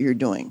from what you're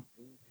doing.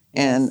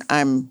 And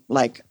I'm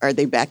like, are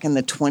they back in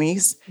the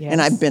 20s? Yes.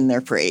 And I've been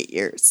there for 8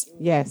 years.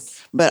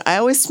 Yes. But I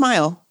always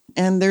smile.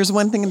 And there's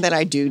one thing that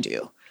I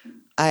do.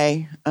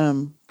 I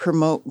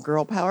promote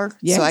girl power.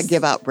 Yes. So I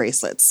give out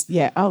bracelets.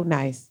 Yeah. Oh,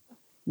 nice.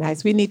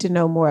 Nice. We need to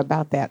know more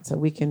about that so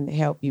we can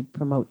help you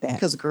promote that.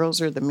 Because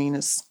girls are the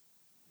meanest.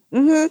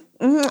 And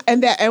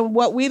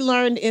what we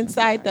learned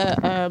inside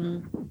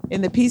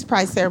in the Peace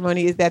Prize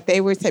ceremony is that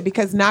they were said,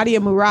 because Nadia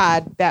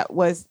Murad, that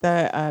was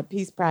the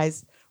Peace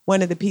Prize,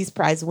 one of the Peace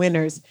Prize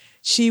winners,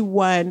 she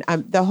won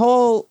the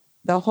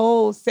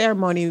whole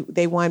ceremony.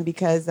 They won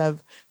because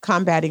of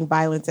combating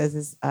violence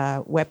as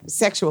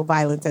sexual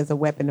violence as a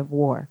weapon of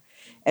war,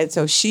 And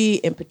so she,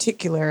 in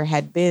particular,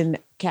 had been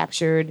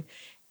captured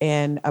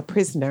and a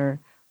prisoner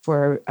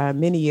for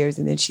many years,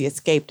 and then she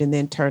escaped and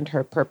then turned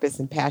her purpose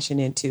and passion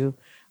into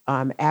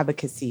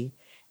advocacy.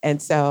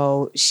 And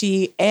so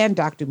she and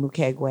Dr.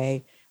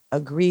 Mukwege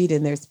agreed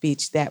in their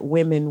speech that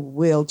women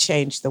will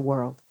change the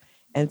world.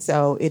 And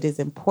so it is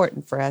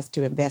important for us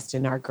to invest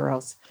in our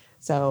girls.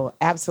 So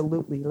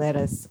absolutely let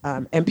us,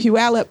 and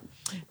Puyallup,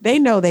 they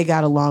know they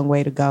got a long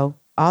way to go.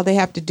 All they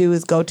have to do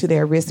is go to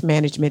their risk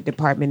management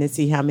department and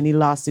see how many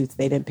lawsuits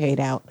they done paid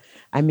out.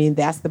 I mean,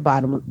 that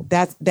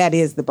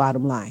is the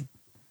bottom line.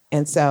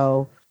 And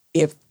so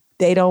if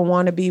they don't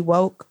want to be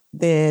woke,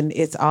 then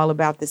it's all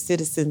about the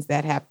citizens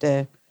that have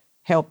to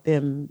help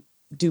them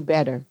do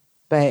better.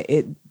 But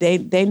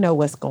they know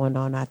what's going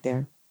on out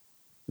there.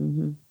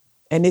 Mm-hmm.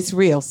 And it's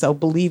real. So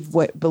believe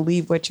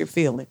what you're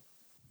feeling.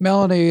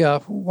 Melanie,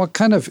 what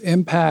kind of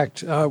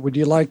impact would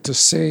you like to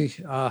see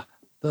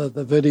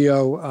the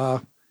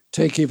video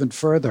take even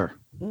further?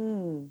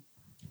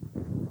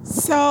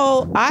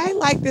 So I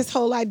like this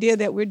whole idea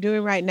that we're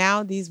doing right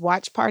now, these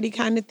watch party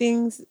kind of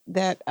things,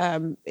 that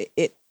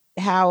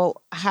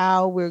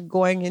how we're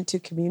going into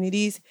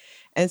communities.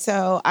 And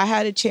so I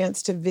had a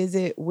chance to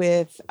visit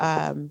with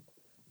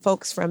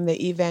folks from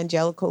the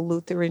Evangelical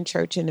Lutheran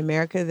Church in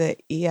America, the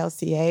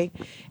ELCA,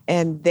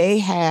 and they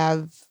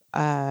have,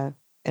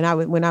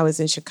 when I was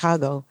in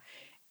Chicago,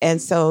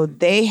 and so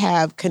they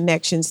have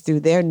connections through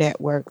their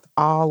network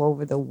all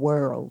over the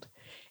world,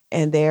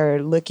 and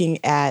they're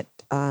looking at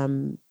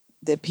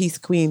the Peace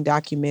Queen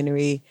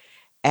documentary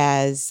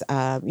as,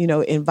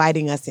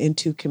 inviting us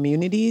into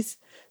communities.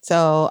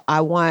 So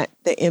I want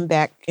the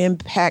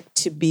impact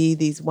to be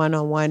these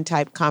one-on-one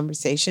type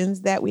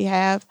conversations that we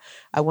have.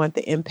 I want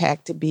the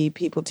impact to be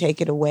people take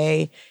it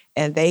away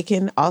and they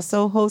can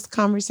also host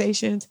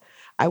conversations.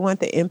 I want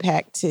the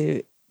impact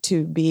to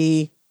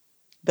be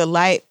the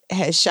light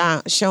has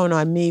shone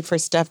on me for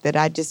stuff that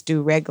I just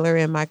do regular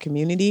in my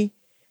community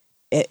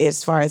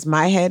as far as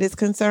my head is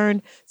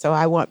concerned. So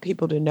I want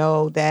people to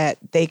know that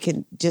they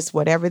can just,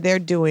 whatever they're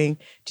doing,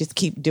 just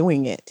keep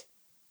doing it.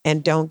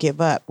 And don't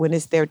give up when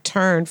it's their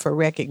turn for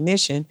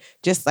recognition.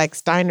 Just like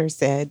Steiner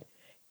said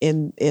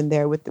in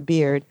there with the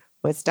beard,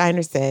 what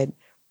Steiner said,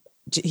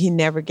 he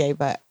never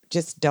gave up.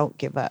 Just don't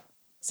give up.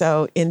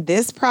 So in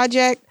this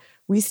project,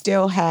 we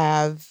still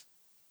have,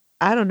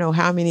 I don't know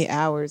how many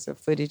hours of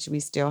footage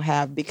we still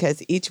have,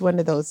 because each one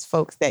of those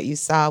folks that you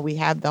saw, we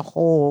have the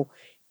whole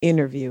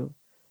interview.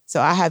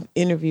 So I have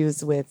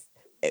interviews with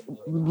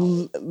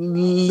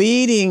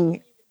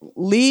leading,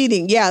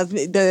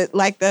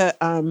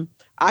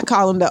 I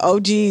call them the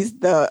OGs,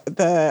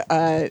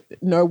 the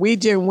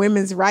Norwegian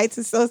Women's Rights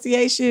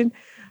Association,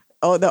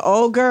 or the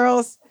old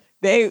girls.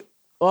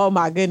 Oh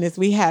my goodness,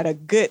 we had a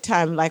good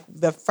time. Like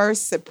the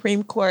first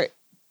Supreme Court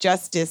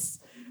justice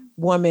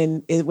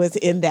woman, it was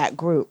in that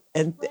group,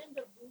 and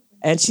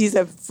she's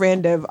a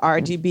friend of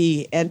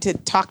RGB. And to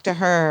talk to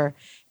her,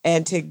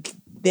 and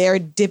they're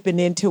dipping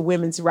into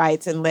women's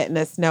rights and letting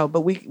us know,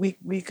 but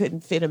we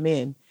couldn't fit them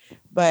in,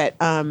 but.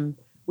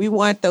 We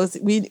want those,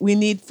 we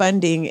need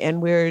funding,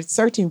 and we're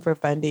searching for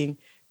funding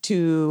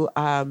to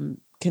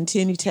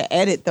continue to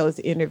edit those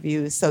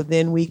interviews so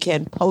then we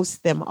can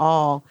post them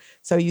all.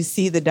 So you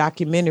see the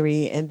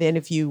documentary, and then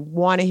if you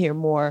want to hear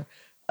more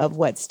of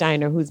what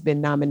Steiner, who's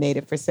been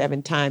nominated for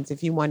 7 times,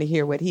 if you want to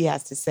hear what he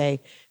has to say,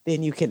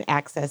 then you can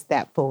access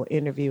that full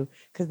interview,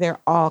 because they're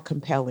all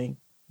compelling,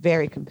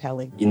 very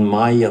compelling. In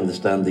my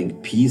understanding,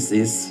 peace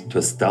is to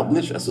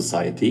establish a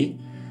society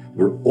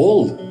where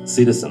all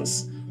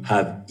citizens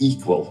have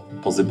equal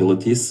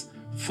possibilities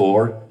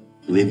for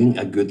living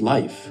a good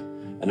life.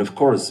 And of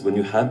course, when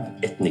you have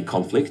ethnic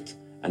conflict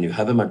and you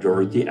have a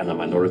majority and a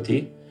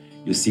minority,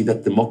 you see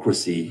that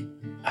democracy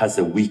has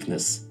a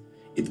weakness.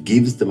 It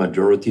gives the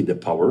majority the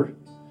power.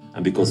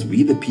 And because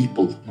we, the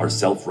people, are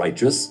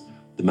self-righteous,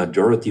 the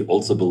majority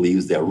also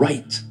believes they're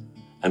right.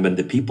 And when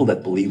the people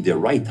that believe they're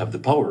right have the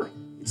power,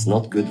 it's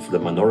not good for the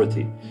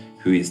minority,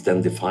 who is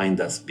then defined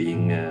as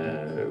being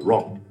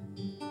wrong.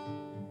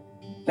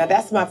 Now,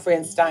 that's my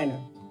friend Steiner.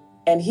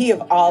 And he,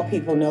 of all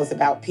people, knows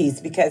about peace,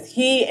 because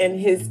he and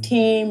his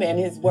team and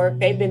his work,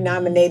 they've been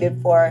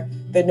nominated for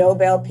the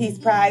Nobel Peace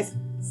Prize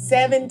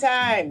 7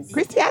 times.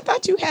 Christy, I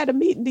thought you had a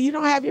meeting. Do you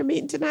don't have your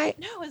meeting tonight?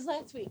 No, it was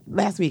last week.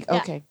 Last week, yeah.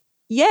 Okay.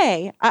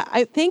 Yay.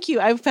 I thank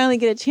you. I finally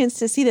get a chance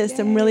to see this. Yay.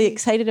 I'm really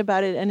excited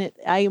about it. And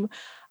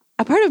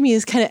a part of me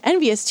is kind of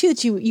envious, too,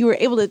 that you were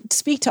able to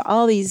speak to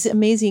all these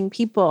amazing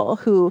people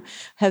who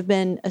have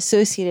been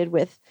associated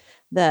with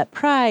the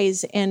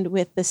prize and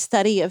with the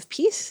study of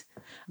peace.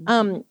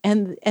 And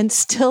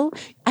still,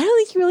 I don't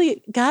think you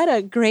really got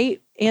a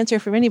great answer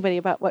from anybody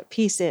about what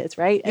peace is,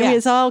 right? Yeah. I mean,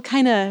 it's all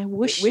kind of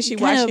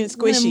wishy-washy and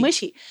squishy.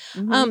 Mushy.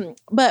 Mm-hmm.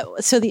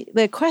 But so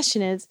the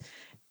question is,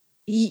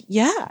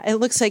 it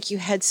looks like you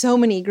had so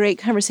many great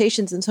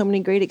conversations and so many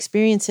great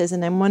experiences.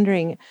 And I'm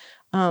wondering,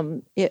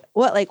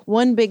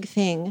 one big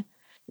thing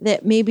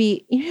that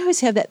maybe, you always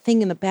have that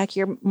thing in the back of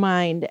your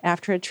mind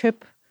after a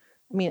trip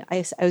I mean, I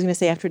was going to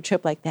say after a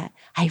trip like that,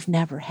 I've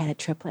never had a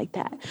trip like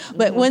that.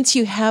 But once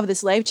you have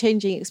this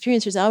life-changing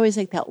experience, there's always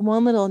like that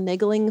one little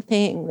niggling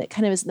thing that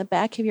kind of is in the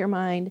back of your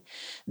mind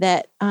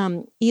that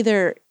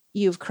either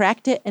you've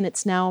cracked it and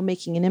it's now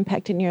making an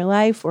impact in your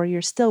life, or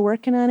you're still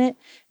working on it.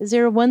 Is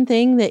there one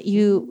thing that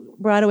you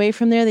brought away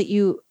from there that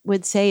you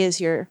would say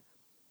is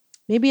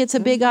maybe it's a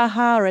big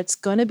aha, or it's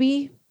going to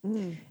be?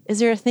 Is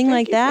there a thing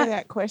like that? Thank you for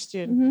that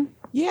question.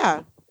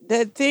 Yeah.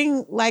 The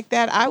thing like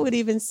that, I would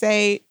even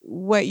say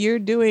what you're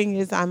doing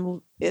is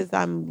I'm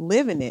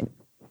living it.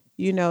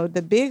 You know,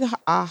 the big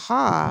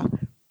aha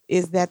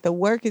is that the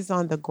work is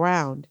on the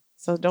ground.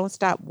 So don't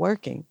stop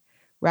working,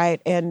 right?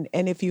 And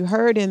if you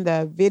heard in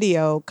the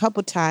video a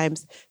couple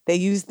times, they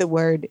used the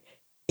word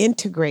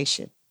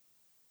integration,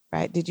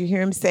 right? Did you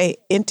hear him say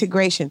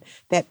integration?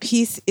 That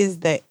peace is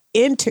the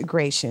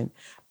integration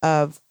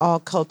of all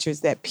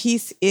cultures. That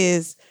peace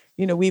is,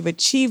 we've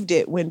achieved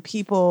it when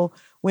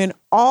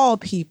all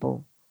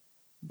people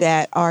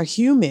that are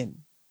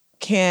human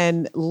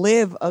can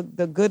live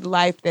the good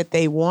life that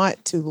they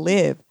want to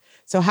live.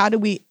 So how do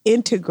we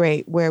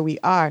integrate where we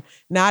are?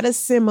 Not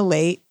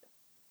assimilate,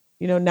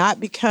 not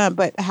become,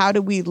 but how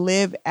do we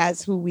live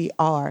as who we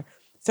are?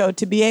 So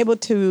to be able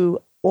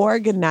to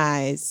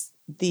organize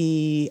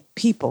the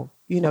people,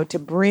 to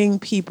bring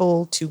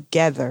people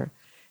together,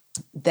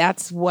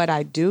 that's what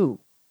I do,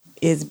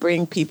 is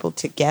bring people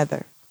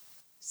together.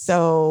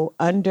 So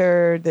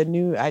under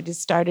I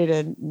just started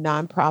a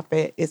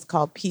nonprofit. It's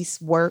called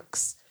Peace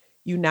Works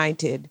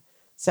United.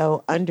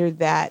 So under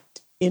that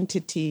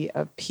entity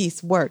of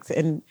Peace Works,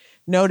 and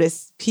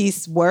notice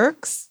Peace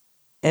Works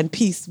and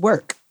Peace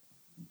Work,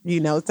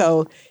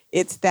 so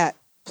it's that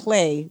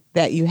play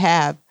that you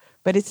have,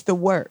 but it's the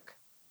work.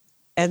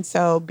 And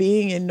so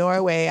being in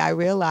Norway, I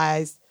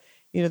realized,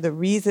 the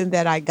reason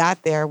that I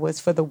got there was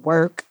for the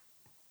work,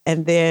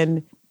 and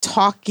then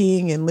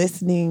talking and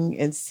listening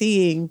and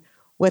seeing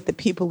what the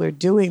people are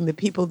doing, the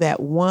people that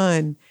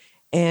won,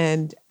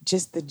 and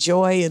just the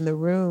joy in the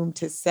room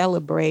to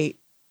celebrate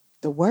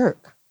the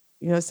work.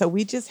 So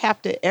we just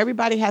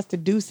everybody has to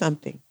do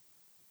something,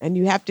 and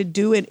you have to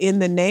do it in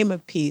the name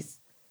of peace.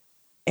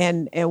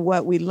 And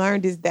what we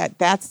learned is that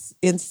that's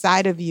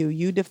inside of you.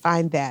 You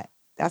define that.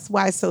 That's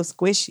why it's so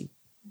squishy.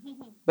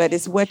 But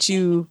it's what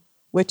you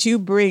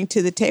bring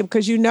to the table,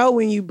 because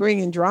when you bring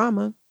in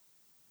drama,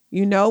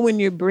 when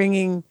you're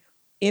bringing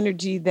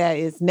energy that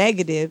is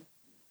negative.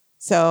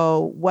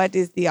 So what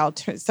is the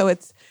alternative?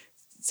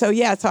 So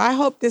I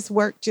hope this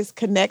work just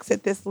connects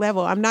at this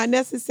level. I'm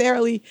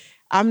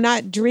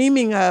not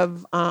dreaming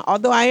of,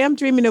 although I am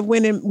dreaming of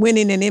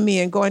winning an Emmy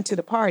and going to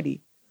the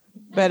party,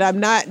 but I'm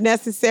not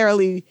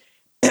necessarily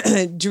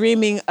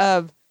dreaming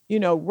of,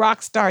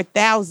 rock star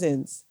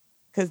thousands,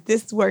 because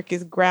this work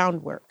is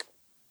groundwork.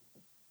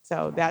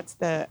 So that's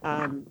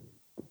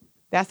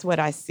what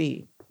I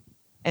see.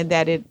 And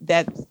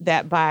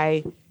that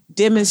by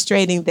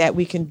demonstrating that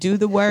we can do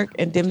the work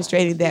and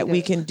demonstrating that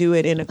we can do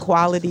it in a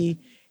quality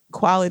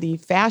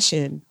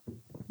fashion,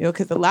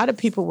 because a lot of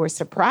people were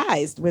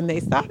surprised when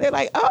they saw. They're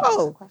like,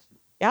 "Oh,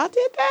 y'all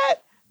did that?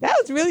 That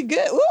was really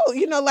good."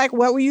 Ooh,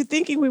 what were you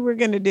thinking we were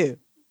going to do?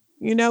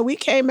 We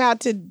came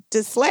out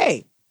to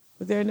slay.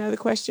 Was there another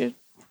question?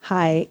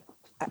 Hi,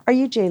 are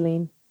you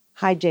Jaylene?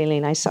 Hi,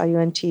 Jaylene. I saw you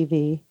on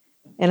TV,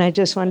 and I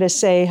just wanted to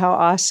say how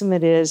awesome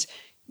it is.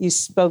 You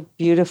spoke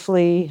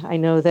beautifully. I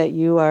know that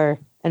you are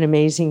an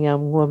amazing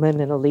young woman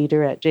and a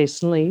leader at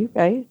Jason Lee,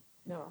 right?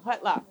 No,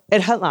 Hutlop.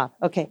 At Hutlop,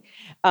 okay.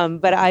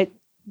 But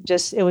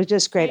it was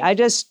just great. I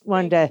just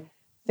wanted to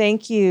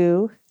thank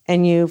you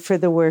for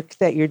the work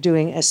that you're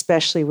doing,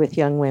 especially with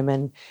young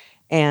women.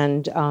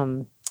 And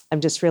I'm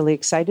just really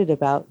excited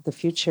about the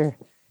future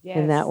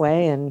in that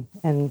way.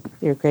 And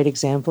you're a great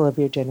example of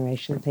your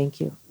generation. Thank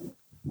you.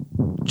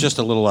 Just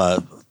a little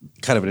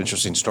kind of an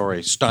interesting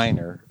story.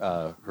 Steiner,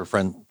 her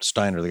friend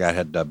Steiner, the guy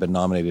had been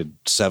nominated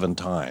 7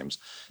 times.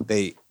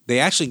 They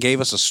actually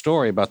gave us a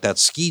story about that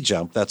ski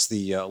jump. That's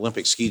the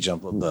Olympic ski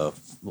jump from the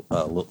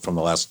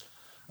last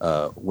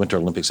Winter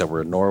Olympics that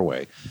were in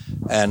Norway.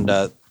 And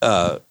one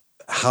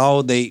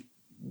of the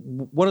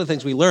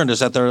things we learned is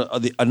that there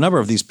are a number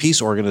of these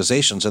peace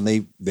organizations, and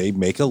they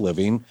make a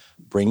living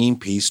bringing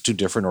peace to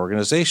different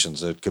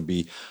organizations. It could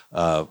be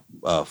a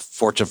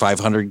Fortune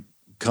 500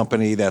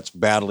 company that's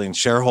battling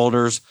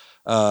shareholders.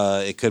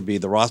 It could be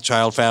the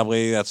Rothschild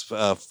family that's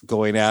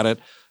going at it.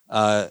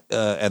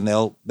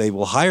 And they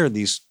will hire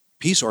these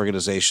peace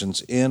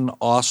organizations in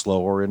Oslo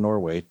or in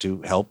Norway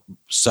to help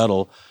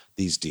settle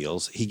these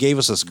deals. He gave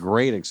us this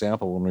great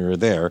example when we were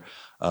there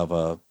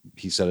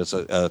he said it's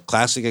a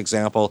classic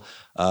example,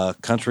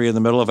 country in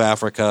the middle of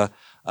Africa.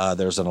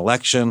 There's an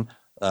election.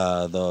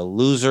 The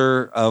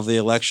loser of the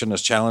election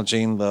is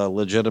challenging the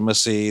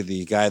legitimacy.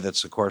 The guy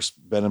that's, of course,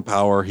 been in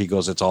power, he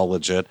goes, it's all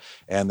legit.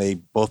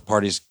 And both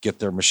parties get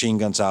their machine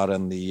guns out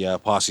and the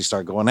posse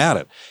start going at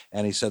it.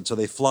 And he said, so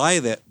they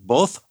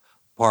both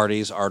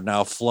parties are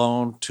now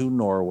flown to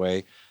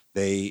Norway.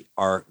 They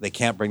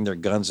can't bring their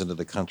guns into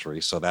the country.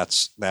 So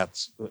that's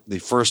the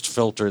first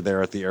filter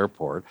there at the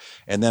airport.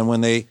 And then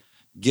when they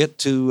get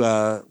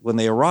to, when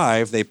they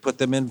arrive, they put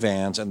them in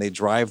vans and they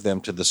drive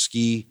them to the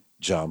ski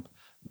jump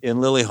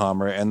in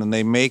Lillehammer, and then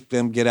they make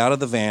them get out of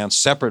the vans,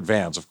 separate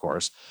vans, of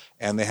course,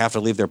 and they have to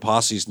leave their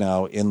posses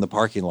now in the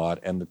parking lot.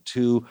 And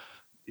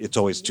it's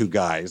always two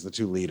guys, the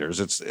two leaders.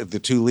 The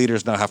two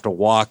leaders now have to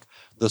walk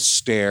the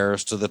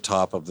stairs to the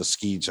top of the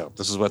ski jump.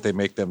 This is what they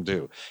make them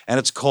do. And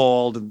it's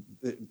cold.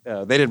 They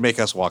didn't make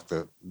us walk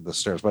the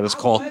stairs, but it's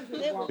cold.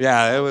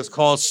 Yeah, it was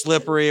cold,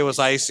 slippery, it was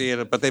icy,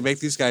 but they make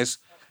these guys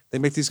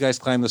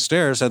climb the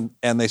stairs, and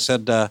they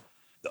said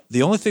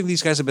the only thing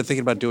these guys have been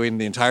thinking about doing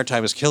the entire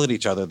time is killing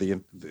each other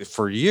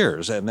for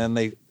years. And then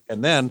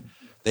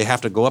they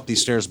have to go up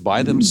these stairs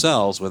by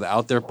themselves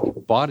without their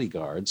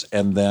bodyguards,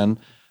 and then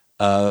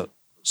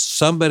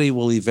somebody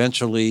will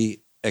eventually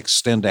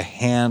extend a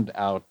hand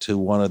out to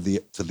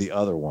the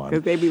other one.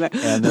 Because they'd be like,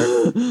 and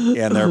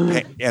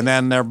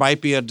then there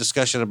might be a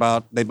discussion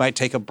about, they might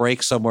take a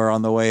break somewhere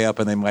on the way up,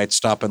 and they might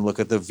stop and look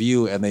at the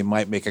view, and they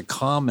might make a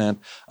comment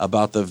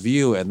about the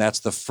view, and that's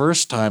the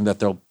first time that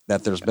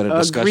there's been a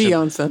discussion agree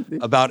on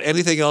something about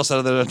anything else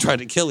other than trying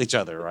to kill each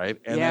other, right?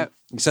 And then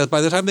he says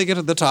by the time they get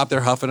to the top,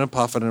 they're huffing and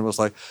puffing, and it was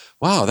like,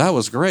 wow, that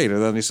was great.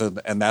 And then he said,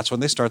 and that's when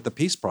they start the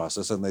peace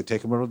process, and they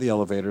take them over to the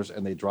elevators,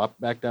 and they drop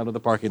back down to the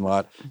parking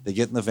lot. They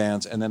get in the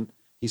vans, and then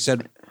he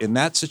said in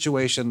that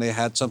situation, they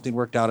had something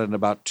worked out in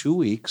about 2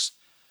 weeks.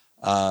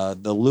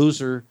 The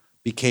loser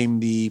became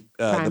the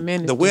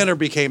winner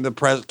became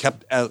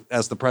kept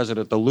as the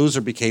president. The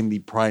loser became the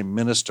prime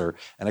minister,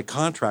 and a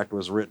contract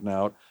was written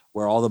out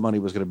where all the money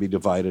was going to be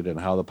divided and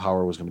how the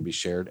power was going to be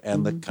shared,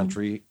 and the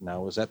country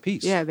now is at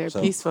peace. Yeah, they're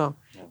peaceful.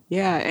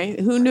 Yeah,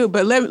 who knew?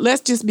 But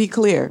let's just be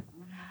clear.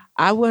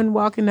 I wasn't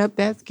walking up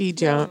that ski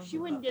jump,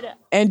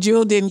 and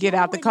Jewel didn't get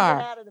out the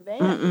car.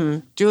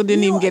 Jewel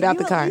didn't even get out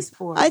the car.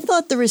 I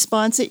thought the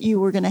response that you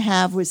were going to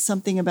have was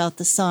something about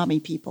the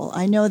Sami people.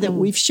 I know that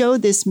we've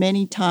showed this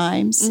many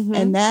times,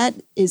 and that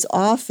is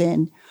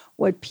often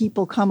what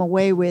people come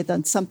away with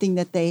on something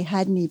that they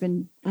hadn't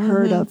even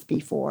heard of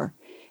before,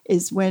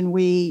 is when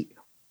we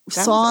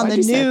saw on the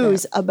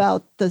news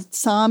about the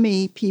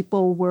Sami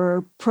people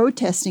were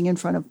protesting in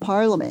front of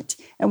Parliament.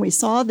 And we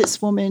saw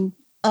this woman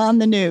on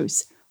the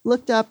news,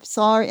 looked up,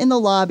 saw her in the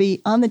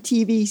lobby on the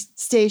TV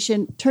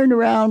station, turned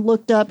around,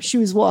 looked up, she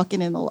was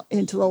walking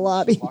into the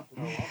lobby.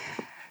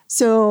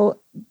 So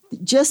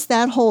just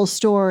that whole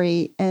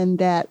story, and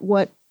that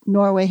what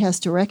Norway has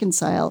to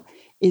reconcile,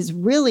 is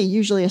really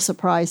usually a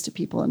surprise to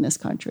people in this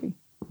country.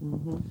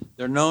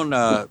 They're known,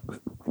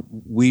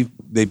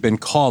 they've been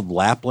called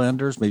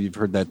Laplanders. Maybe you've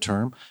heard that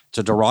term. It's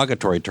a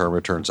derogatory term,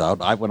 it turns out.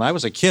 When I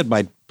was a kid,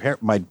 my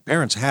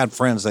parents had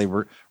friends they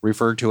were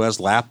referred to as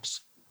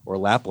Laps or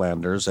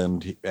Laplanders,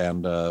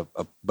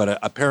 but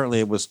apparently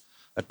it was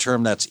a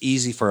term that's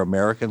easy for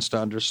Americans to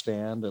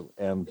understand,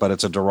 but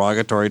it's a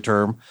derogatory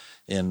term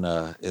in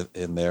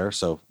there.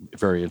 So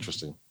very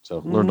interesting.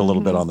 So learned a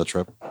little bit on the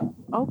trip.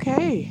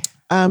 Okay.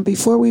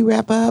 Before we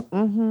wrap up,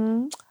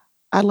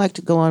 I'd like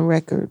to go on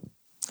record.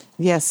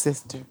 Yes,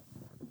 sister.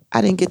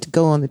 I didn't get to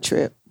go on the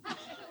trip.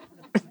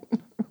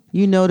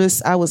 You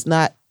notice I was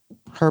not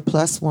her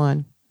plus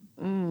one.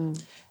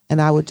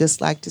 And I would just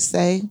like to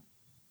say,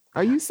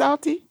 are you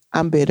salty?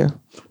 I'm bitter.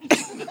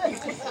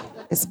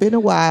 It's been a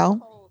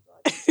while.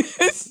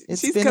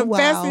 She's been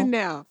confessing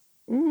now.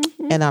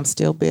 And I'm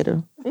still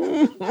bitter.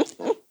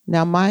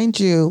 Now, mind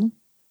you,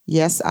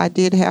 yes, I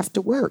did have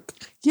to work.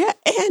 Yeah,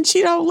 and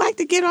she don't like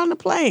to get on the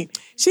plane.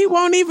 She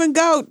won't even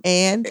go.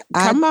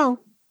 Come on.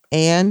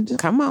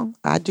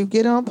 I do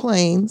get on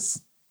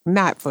planes.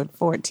 Not for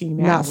 14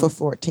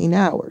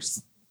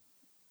 hours.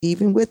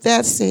 Even with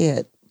that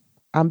said,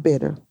 I'm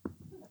bitter.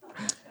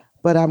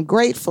 But I'm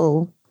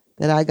grateful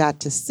that I got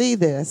to see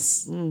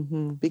this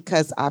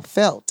because I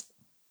felt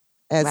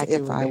as like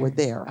if I were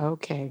there.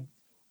 Okay.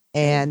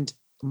 And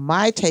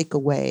my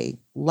takeaway,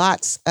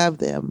 lots of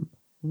them,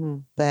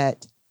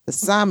 but the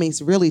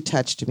Samis really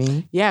touched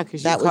me. Yeah,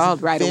 because you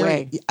called right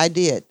away. I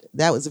did.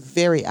 That was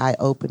very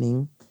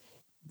eye-opening.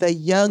 The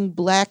young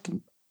Black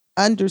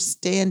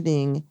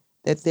understanding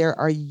that there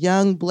are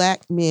young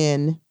Black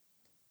men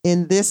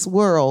in this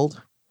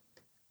world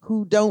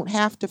who don't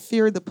have to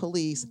fear the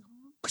police.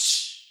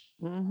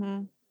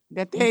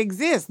 That they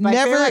exist.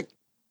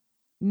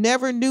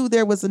 Never knew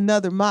there was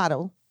another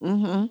model.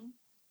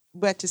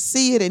 But to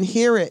see it and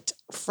hear it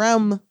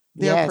from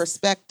their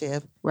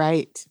perspective.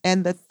 Right.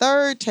 And the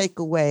third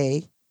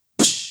takeaway,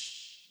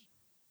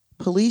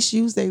 police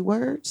use their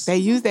words. They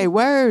use their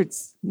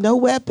words. No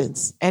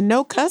weapons. And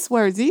no cuss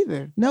words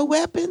either. No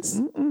weapons.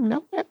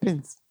 No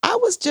weapons. I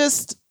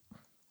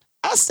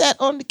sat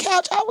on the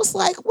couch. I was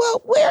like,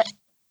 well, we're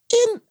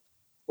in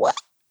what?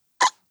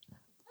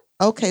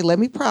 Okay, let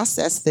me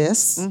process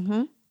this.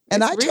 And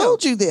I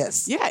told you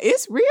this. Yeah,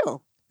 it's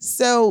real.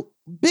 So,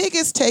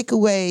 biggest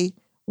takeaway,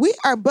 we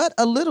are but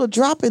a little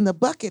drop in the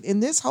bucket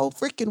in this whole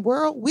freaking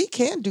world. We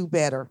can do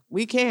better.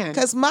 We can.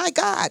 Because my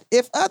God,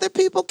 if other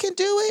people can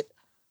do it,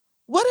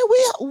 what are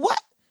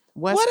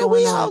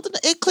we holding?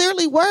 It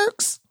clearly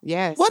works.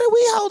 Yes. What are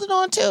we holding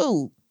on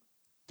to?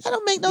 That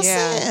don't make no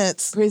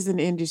sense. Prison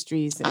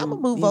industries. I'm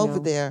going to move over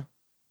there.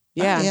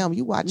 Yeah. I am.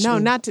 You watch No,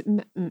 me. not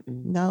to.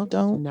 No,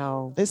 don't.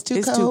 No. It's too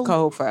It's cold. too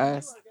cold for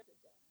us.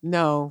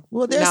 No.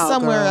 Well, there's No,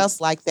 somewhere girl.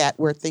 else like that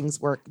where things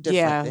work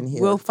different than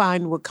here. We'll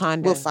find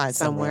Wakanda. We'll find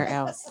somewhere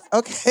else.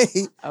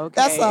 Okay. Okay.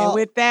 That's all. And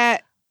with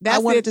that, that's I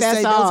wanted it. to That's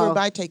say all. those were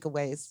my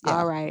takeaways. Yeah.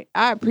 All right.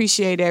 I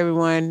appreciate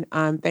everyone.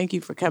 Thank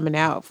you for coming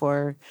out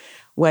for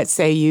What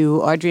Say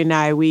You. Audrey and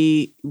I,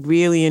 we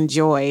really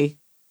enjoy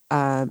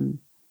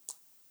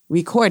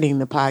recording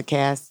the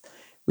podcast.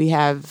 We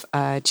have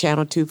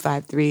Channel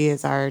 253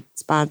 as our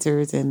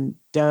sponsors, and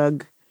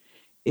Doug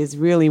is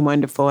really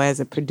wonderful as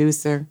a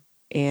producer,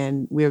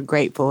 and we're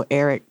grateful.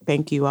 Eric,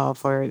 thank you all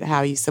for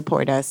how you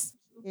support us.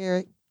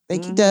 Eric.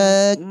 Thank you,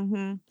 Doug.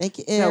 Thank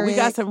you, Eric. So we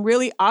got some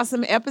really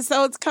awesome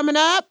episodes coming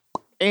up.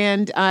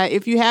 And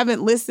if you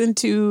haven't listened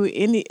to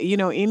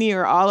any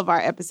or all of our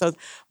episodes,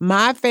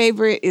 my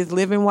favorite is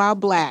Living While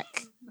Black.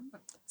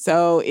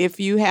 So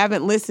if you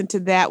haven't listened to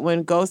that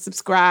one, go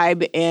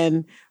subscribe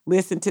and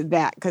listen to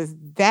that. Because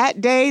that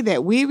day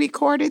that we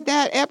recorded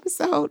that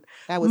episode,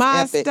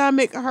 my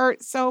stomach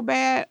hurt so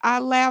bad. I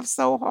laughed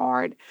so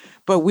hard.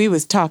 But we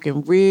was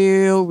talking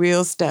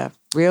real stuff.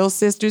 Real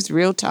sisters,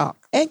 real talk.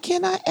 And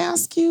can I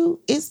ask you,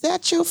 is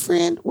that your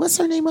friend? What's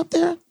her name up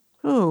there?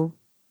 Who?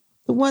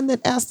 The one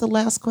that asked the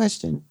last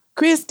question.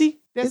 Christy.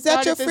 Is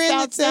that your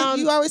friend that said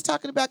you always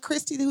talking about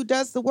Christy who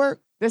does the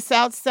work? The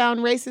South Sound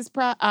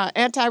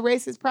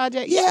Anti-Racist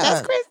Project? Yeah.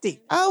 That's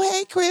Christy. Oh,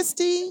 hey,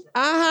 Christy.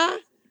 Uh-huh.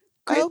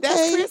 Okay.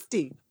 That's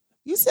Christy.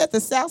 You said the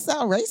South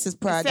Sound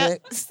Racist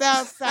Project.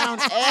 South Sound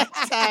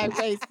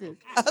Anti-Racist.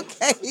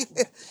 Okay.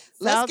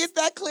 Let's get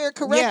that clear.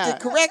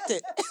 Correct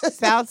it.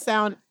 South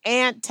Sound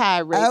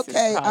Anti-Racist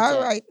Okay. Project. All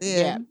right,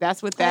 then. Yeah,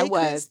 that's what that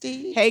was.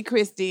 Christy. Hey,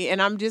 Christy.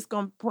 And I'm just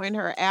going to point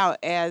her out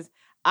as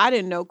I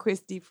didn't know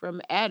Christy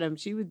from Adam.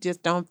 She was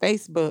just on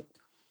Facebook.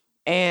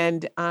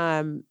 And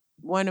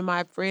one of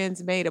my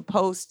friends made a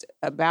post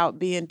about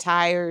being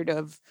tired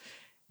of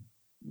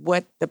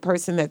what the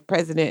person that's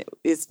president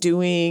is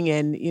doing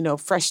and,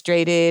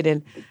 frustrated.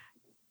 And,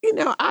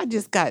 I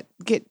just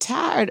get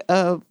tired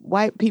of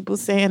white people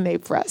saying they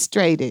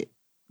frustrated.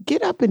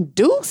 Get up and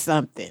do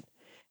something.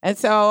 And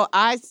so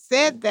I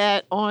said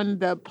that on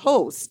the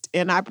post,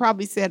 and I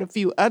probably said a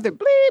few other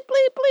bleep,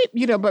 bleep,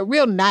 bleep, but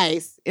real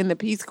nice in the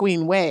Peace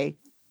Queen way.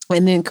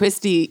 And then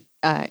Christy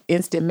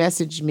instant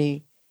messaged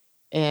me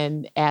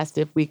and asked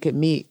if we could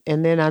meet.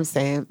 And then I'm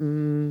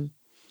saying,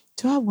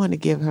 do I want to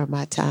give her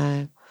my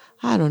time?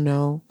 I don't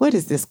know. What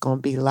is this going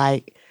to be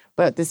like?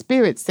 But the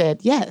Spirit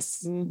said,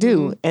 yes,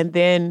 do. And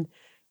then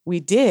we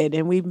did.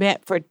 And we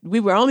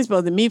were only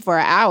supposed to meet for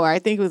an hour. I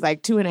think it was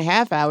like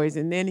 2.5 hours.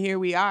 And then here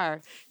we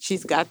are.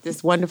 She's got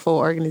this wonderful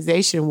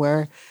organization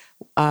where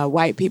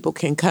white people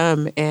can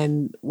come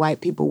and white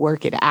people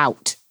work it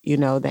out,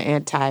 the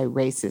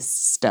anti-racist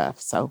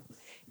stuff. So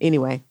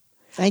anyway.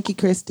 Thank you,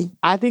 Christy.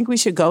 I think we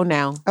should go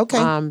now.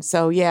 Okay.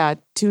 So yeah,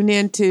 tune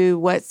in to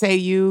What Say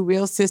You,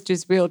 Real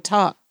Sisters, Real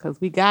Talk, because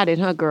we got it,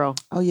 huh, girl?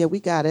 Oh, yeah, we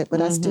got it.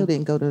 But I still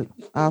didn't go to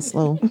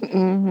Oslo.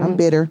 I'm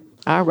bitter.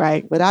 All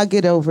right. But I'll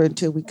get over it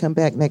until we come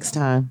back next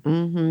time.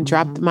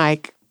 Drop the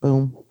mic.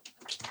 Boom.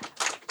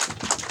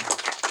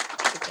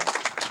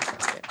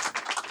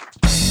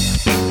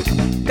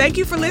 Thank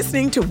you for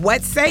listening to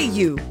What Say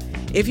You.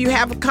 If you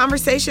have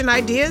conversation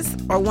ideas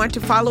or want to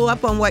follow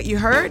up on what you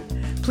heard,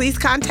 please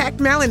contact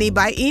Melanie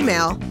by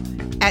email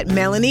at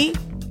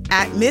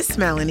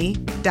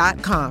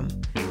melanie@missmelanie.com.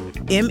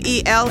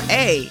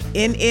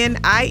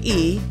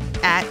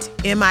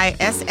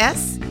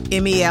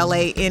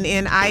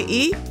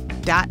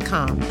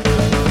 MELANnie@MISSMELANNIE.com.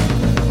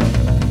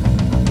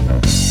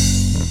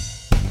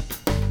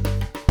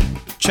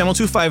 Channel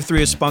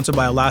 253 is sponsored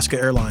by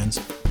Alaska Airlines.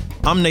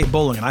 I'm Nate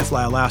Bowling and I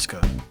fly Alaska.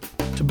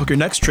 To book your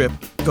next trip,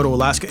 go to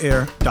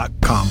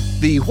alaskaair.com.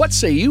 The What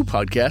Say You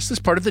podcast is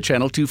part of the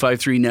Channel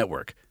 253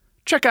 network.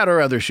 Check out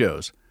our other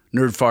shows: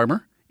 Nerd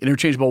Farmer,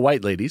 Interchangeable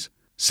White Ladies,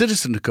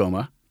 Citizen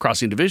Tacoma,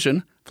 Crossing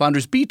Division,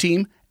 Flounders B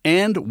Team,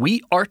 and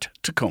We Art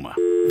Tacoma.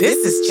 This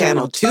is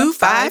Channel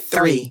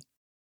 253.